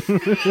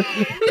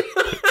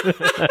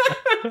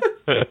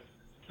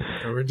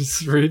 We're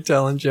just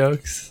retelling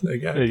jokes.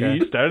 Okay.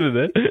 You started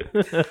it.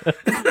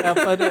 Yeah,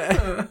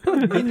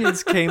 but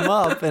Minions came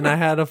up, and I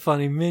had a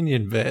funny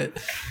Minion bit.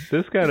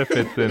 This kind of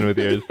fits in with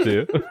yours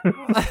too.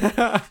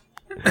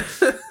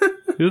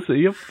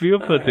 You'll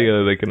put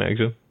together the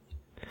connection.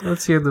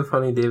 Let's hear the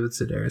funny David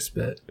Sedaris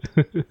bit.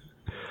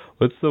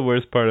 What's the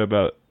worst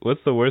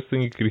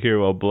thing you could hear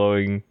while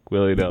blowing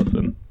Willie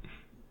Nelson?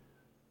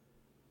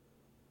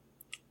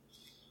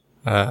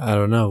 I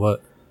don't know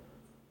what.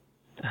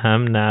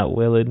 I'm not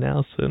Willie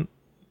Nelson.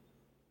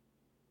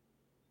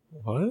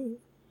 What?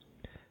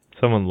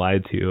 Someone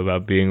lied to you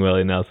about being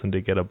Willie Nelson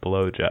to get a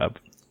blowjob,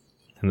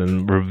 and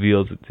then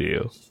reveals it to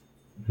you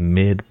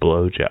mid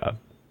blowjob.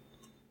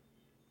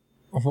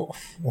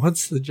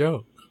 What's the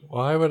joke?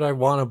 Why would I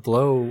want to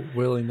blow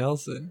Willie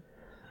Nelson?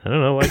 I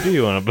don't know. Why do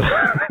you want to blow?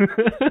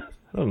 I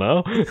don't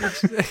know.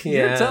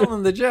 You're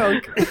telling the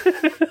joke.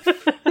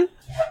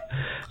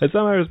 It's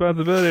not my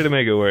responsibility to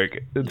make it work.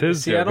 It's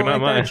his joke, I don't not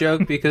like mine. that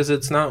joke because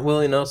it's not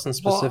Willie Nelson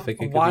specific.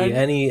 Well, it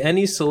could be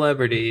any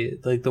celebrity.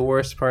 Like the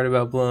worst part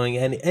about blowing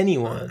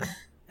anyone,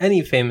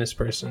 any famous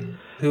person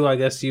who I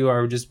guess you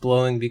are just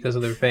blowing because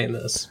they're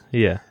famous.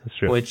 Yeah, that's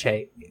true. Which,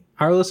 hey,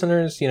 our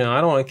listeners, I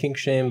don't want to kink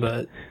shame,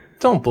 but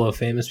don't blow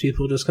famous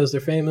people just because they're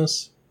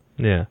famous.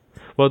 Yeah.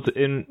 Well,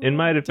 in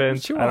my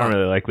defense, I don't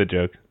really like the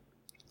joke.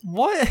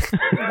 What?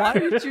 Why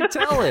did you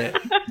tell it?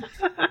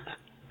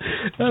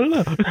 I don't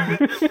know.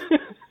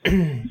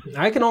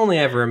 I can only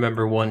ever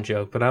remember one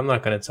joke, but I'm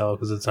not going to tell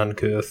because it's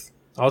uncouth.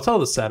 I'll tell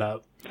the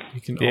setup. You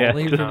can Yeah,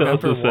 only just remember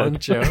tell us one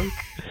that. joke?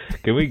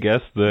 Can we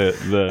guess the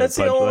That's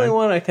the only punchline?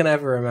 one I can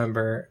ever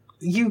remember.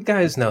 You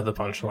guys know the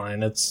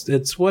punchline.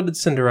 It's what did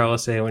Cinderella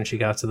say when she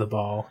got to the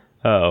ball?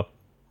 Oh.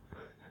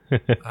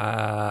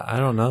 I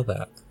don't know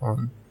that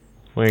one.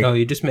 Wink. Oh,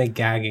 you just make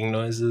gagging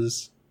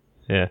noises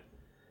Yeah.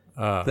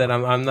 that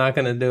I'm not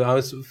going to do.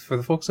 For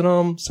the folks at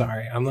home,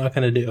 sorry, I'm not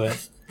going to do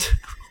it.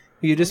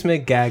 You just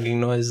make gagging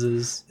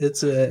noises.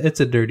 It's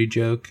a dirty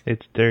joke.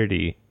 It's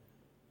dirty.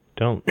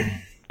 Don't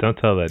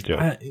tell that joke.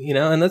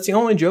 And that's the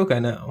only joke I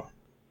know.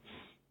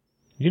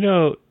 You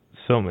know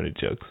so many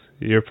jokes.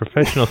 You're a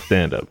professional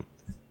stand-up.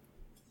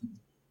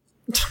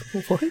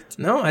 What?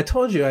 No, I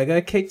told you I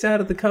got kicked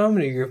out of the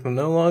comedy group. I'm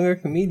no longer a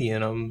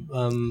comedian. I'm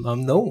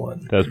no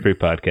one. That was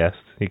pre-podcast.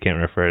 You can't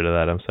refer to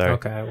that. I'm sorry.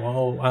 Okay,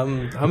 well,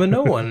 I'm a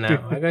no one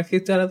now. I got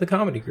kicked out of the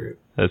comedy group.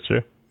 That's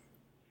true.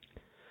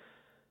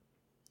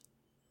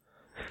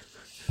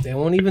 They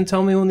won't even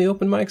tell me when the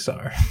open mics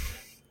are.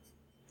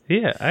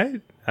 Yeah, I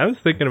was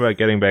thinking about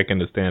getting back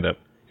into stand-up.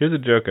 Here's a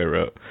joke I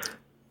wrote.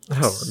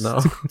 Oh, no.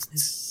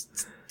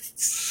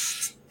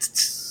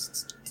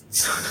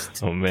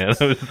 Oh man,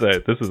 I was sorry.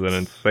 This is an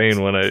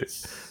insane one. I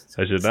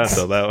should not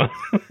tell that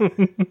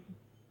one.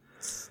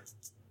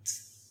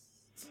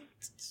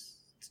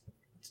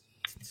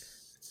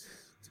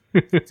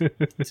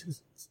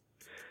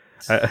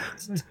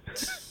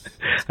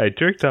 I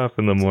jerked off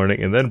in the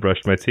morning and then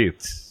brushed my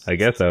teeth. I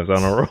guess I was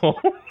on a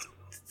roll.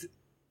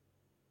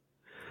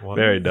 What?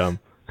 Very dumb.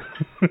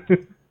 What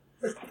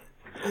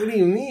do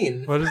you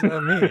mean? What does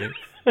that mean?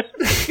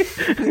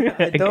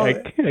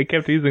 I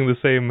kept using the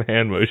same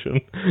hand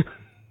motion.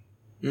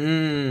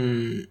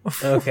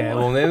 Okay,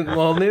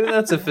 well maybe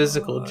that's a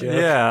physical joke.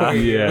 Yeah.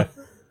 Yeah.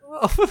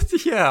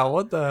 Yeah,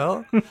 what the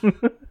hell?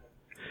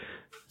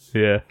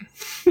 Yeah.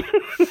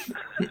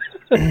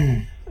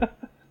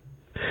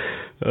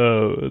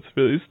 Oh, it's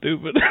really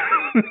stupid.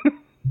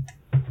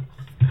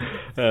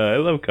 I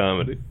love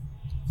comedy.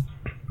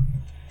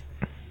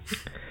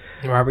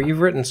 Robert, you've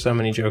written so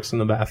many jokes in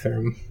the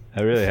bathroom.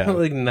 I really have.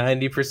 Like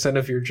 90%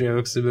 of your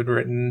jokes have been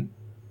written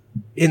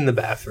in the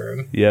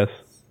bathroom. Yes.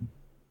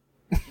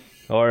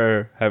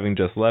 Or having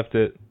just left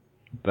it.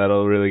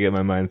 That'll really get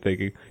my mind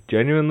thinking.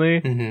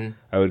 Genuinely,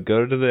 I would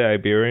go to the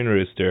Iberian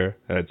Rooster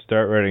and I'd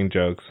start writing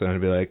jokes and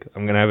I'd be like,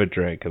 I'm going to have a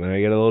drink. And then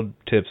I get a little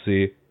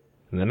tipsy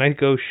and then I'd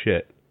go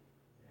shit.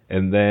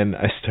 And then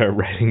I start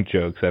writing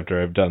jokes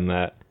after I've done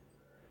that.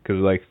 Because,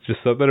 like,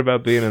 just something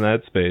about being in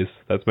that space.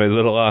 That's my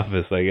little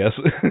office, I guess.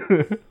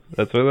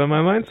 That's where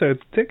my mind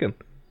starts ticking.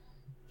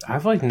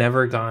 I've, like,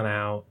 never gone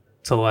out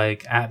to,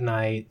 like, at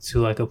night to,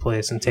 like, a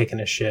place and taken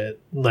a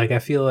shit. Like, I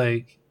feel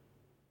like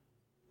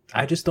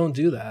I just don't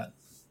do that.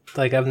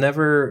 Like, I've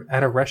never,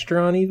 at a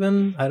restaurant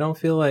even, I don't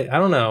feel like, I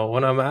don't know,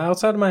 when I'm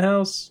outside of my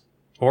house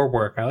or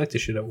work, I like to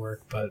shit at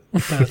work, but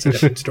that's a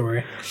different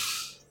story.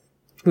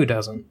 Who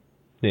doesn't?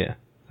 Yeah,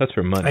 that's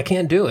for money. I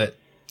can't do it.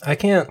 I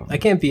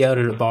can't be out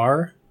at a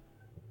bar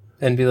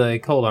and be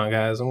like, hold on,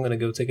 guys, I'm going to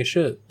go take a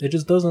shit. It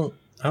just doesn't,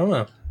 I don't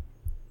know.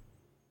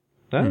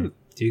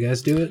 Do you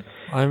guys do it?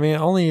 I mean,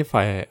 only if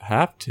I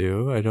have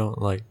to. I don't,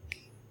 like,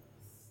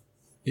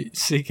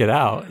 seek it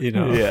out, you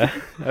know? Yeah,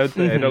 I would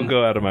say I don't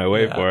go out of my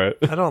way for it.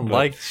 I don't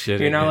like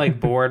shit. You're not, like,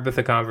 bored with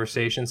the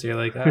conversation, so you're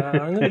like,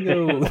 I'm going to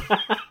go.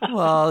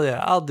 Well,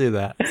 yeah, I'll do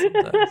that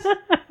sometimes.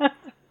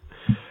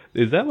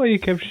 Is that why you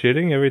kept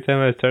shitting every time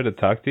I started to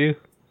talk to you?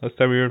 Last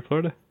time we were in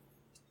Florida?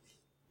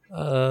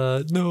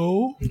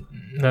 No.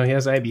 No, he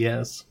has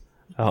IBS.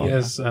 Oh, He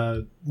has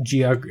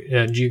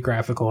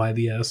geographical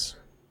IBS.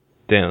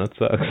 damn, that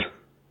sucks.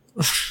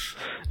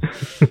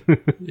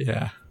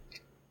 Yeah.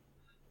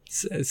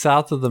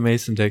 South of the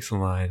Mason-Dixon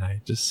line,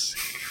 I just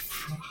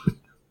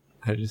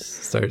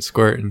start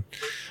squirting.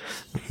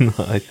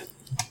 Nice.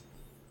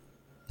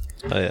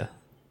 Oh yeah.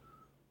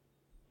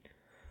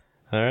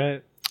 All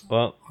right.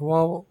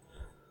 Well,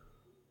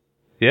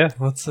 yeah.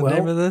 What's the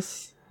name of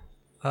this?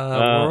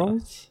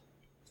 World?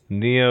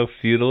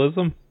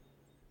 Neo-feudalism?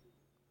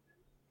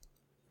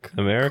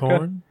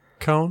 America?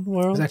 Cone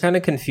world? Is that kind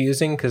of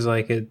confusing? Because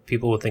like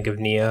people would think of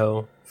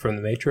Neo from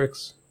the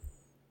Matrix.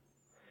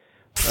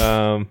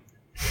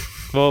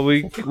 Well,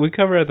 we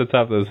cover at the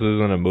top that this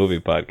isn't a movie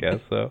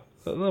podcast, so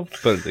they'll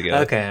put it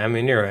together. Okay, I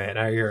mean you're right.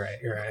 You're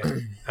right.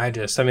 I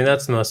mean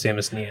that's the most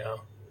famous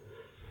Neo.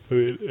 I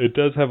mean, it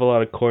does have a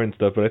lot of corn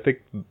stuff, but I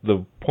think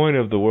the point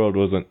of the world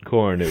wasn't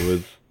corn; it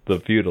was the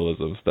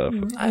feudalism stuff.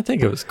 I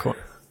think it was corn.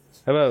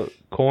 How about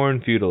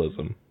corn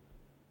feudalism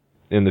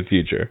in the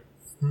future?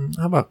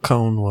 How about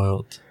Cone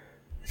World?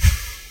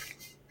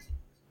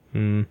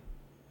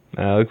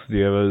 Alex, do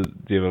you have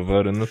a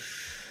vote in this?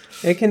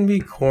 It can be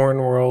Corn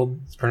World.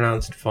 It's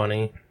pronounced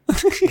funny.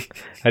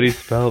 How do you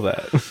spell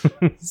that?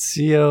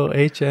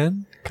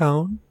 COHN?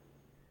 Cone?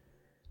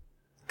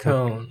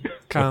 Cone.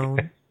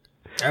 Cone.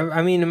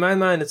 I mean, in my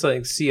mind, it's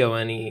like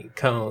CONE,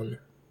 cone.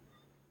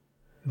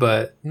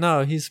 But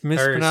no, he's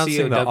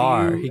mispronouncing the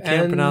R. He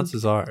can't pronounce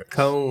his R.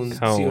 Cone.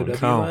 Cone.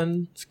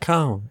 COWN. It's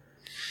cone.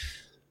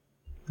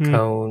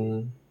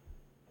 Cone.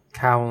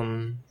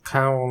 Cone.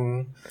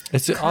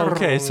 It's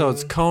okay. So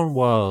it's Cone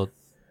World.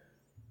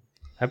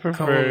 I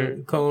prefer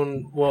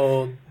Cone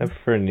World. I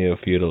prefer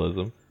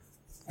neo-feudalism.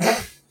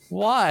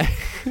 Why?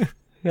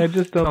 I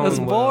just don't. That's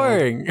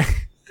boring.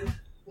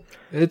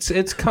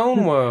 It's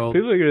Cone World.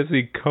 People are gonna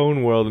see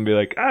Cone World and be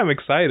like, "I'm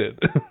excited."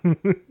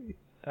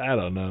 I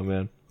don't know,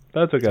 man.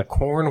 That's okay.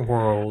 Corn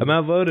World. I'm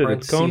outvoted.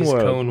 It's Cone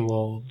World. Cone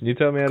World. You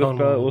tell me how to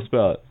spell it. We'll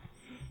spell it.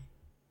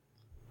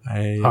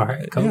 All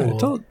right, Cone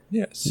World.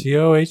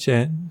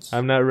 COHN.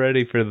 I'm not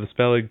ready for the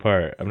spelling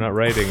part. I'm not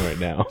writing right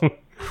now.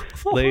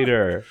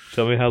 Later.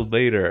 Tell me how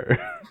later.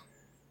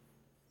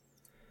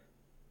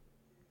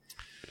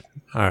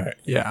 All right.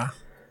 Yeah.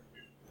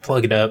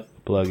 Plug it up.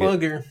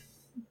 Plugger.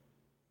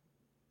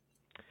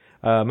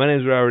 My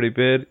name is Robert E.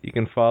 Bid. You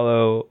can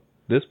follow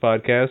this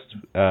podcast,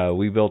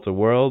 We Built a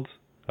World,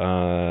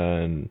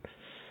 on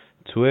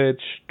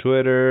Twitch,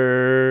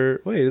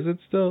 Twitter. Wait, is it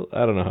still?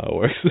 I don't know how it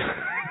works.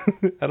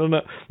 I don't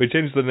know. We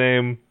changed the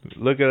name.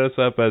 Look at us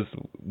up as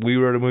We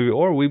Wrote a Movie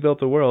or We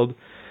Built a World.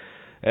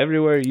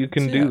 Everywhere you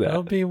can do that.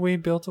 It'll be We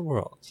Built a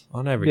World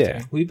on everything.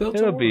 Yeah, We Built a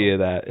It'll World. be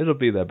that. It'll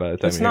be that by the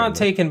time It's not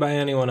taken by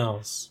anyone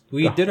else.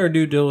 We did our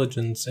due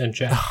diligence and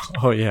checked.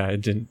 Oh yeah, I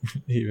didn't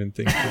even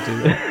think to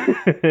do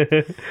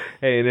that.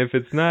 Hey, and if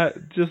it's not,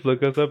 just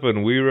look us up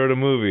and We Wrote a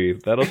Movie.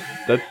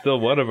 That's still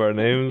one of our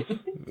names.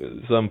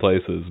 Some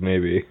places,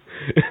 maybe.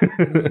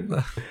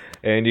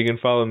 And you can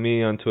follow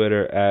me on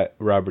Twitter at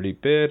Robert E.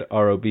 Bid,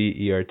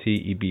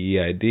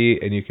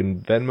 ROBERTEBEID, and you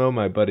can Venmo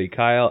my buddy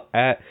Kyle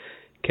at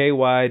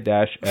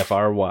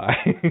KY-FRY.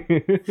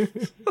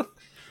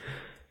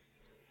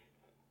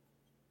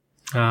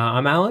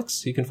 I'm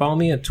Alex. You can follow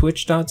me at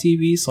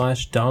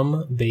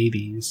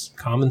twitch.tv/dumbbabies.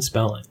 Common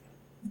spelling.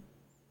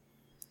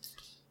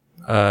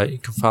 You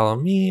can follow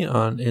me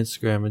on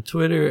Instagram and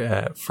Twitter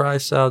at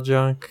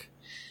FryStyleJunk.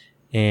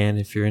 And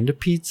if you're into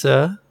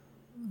pizza,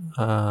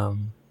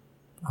 I'm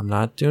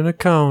not doing a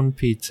cone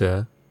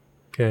pizza.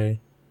 Okay.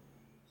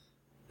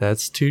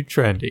 That's too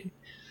trendy.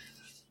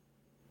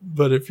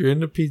 But if you're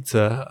into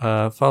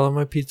pizza, follow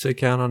my pizza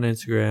account on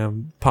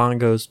Instagram,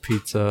 Pongo's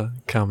Pizza,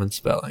 common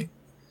spelling.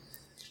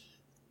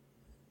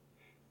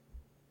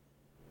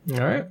 All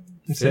right.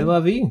 C'est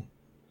la vie.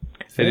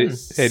 Hey, do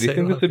you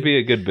think this would be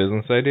a good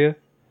business idea?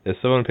 If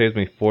someone pays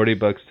me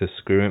 $40 to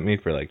scream at me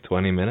for like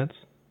 20 minutes?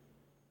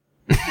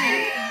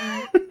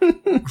 I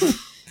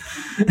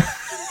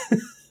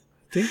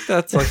think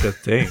that's like a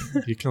thing.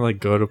 You can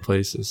like go to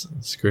places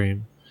and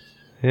scream.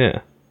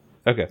 Yeah.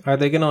 Okay. Are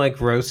they going to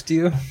like roast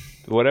you?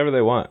 Whatever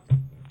they want.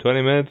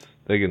 20 minutes,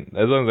 they can,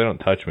 as long as they don't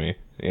touch me.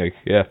 Like,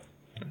 yeah.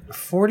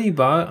 $40.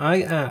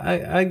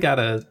 I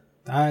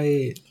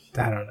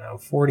don't know.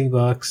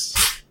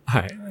 $40.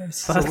 All right.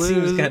 That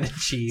seems kind of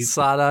cheap.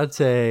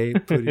 Sadate,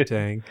 Pootie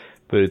Tang.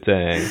 Pootie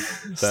Tang.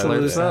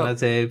 Slurps up.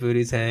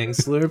 Booty tang.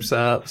 Slurps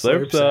up.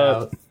 Slurps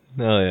up.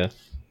 Hell yeah.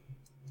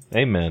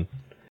 Amen.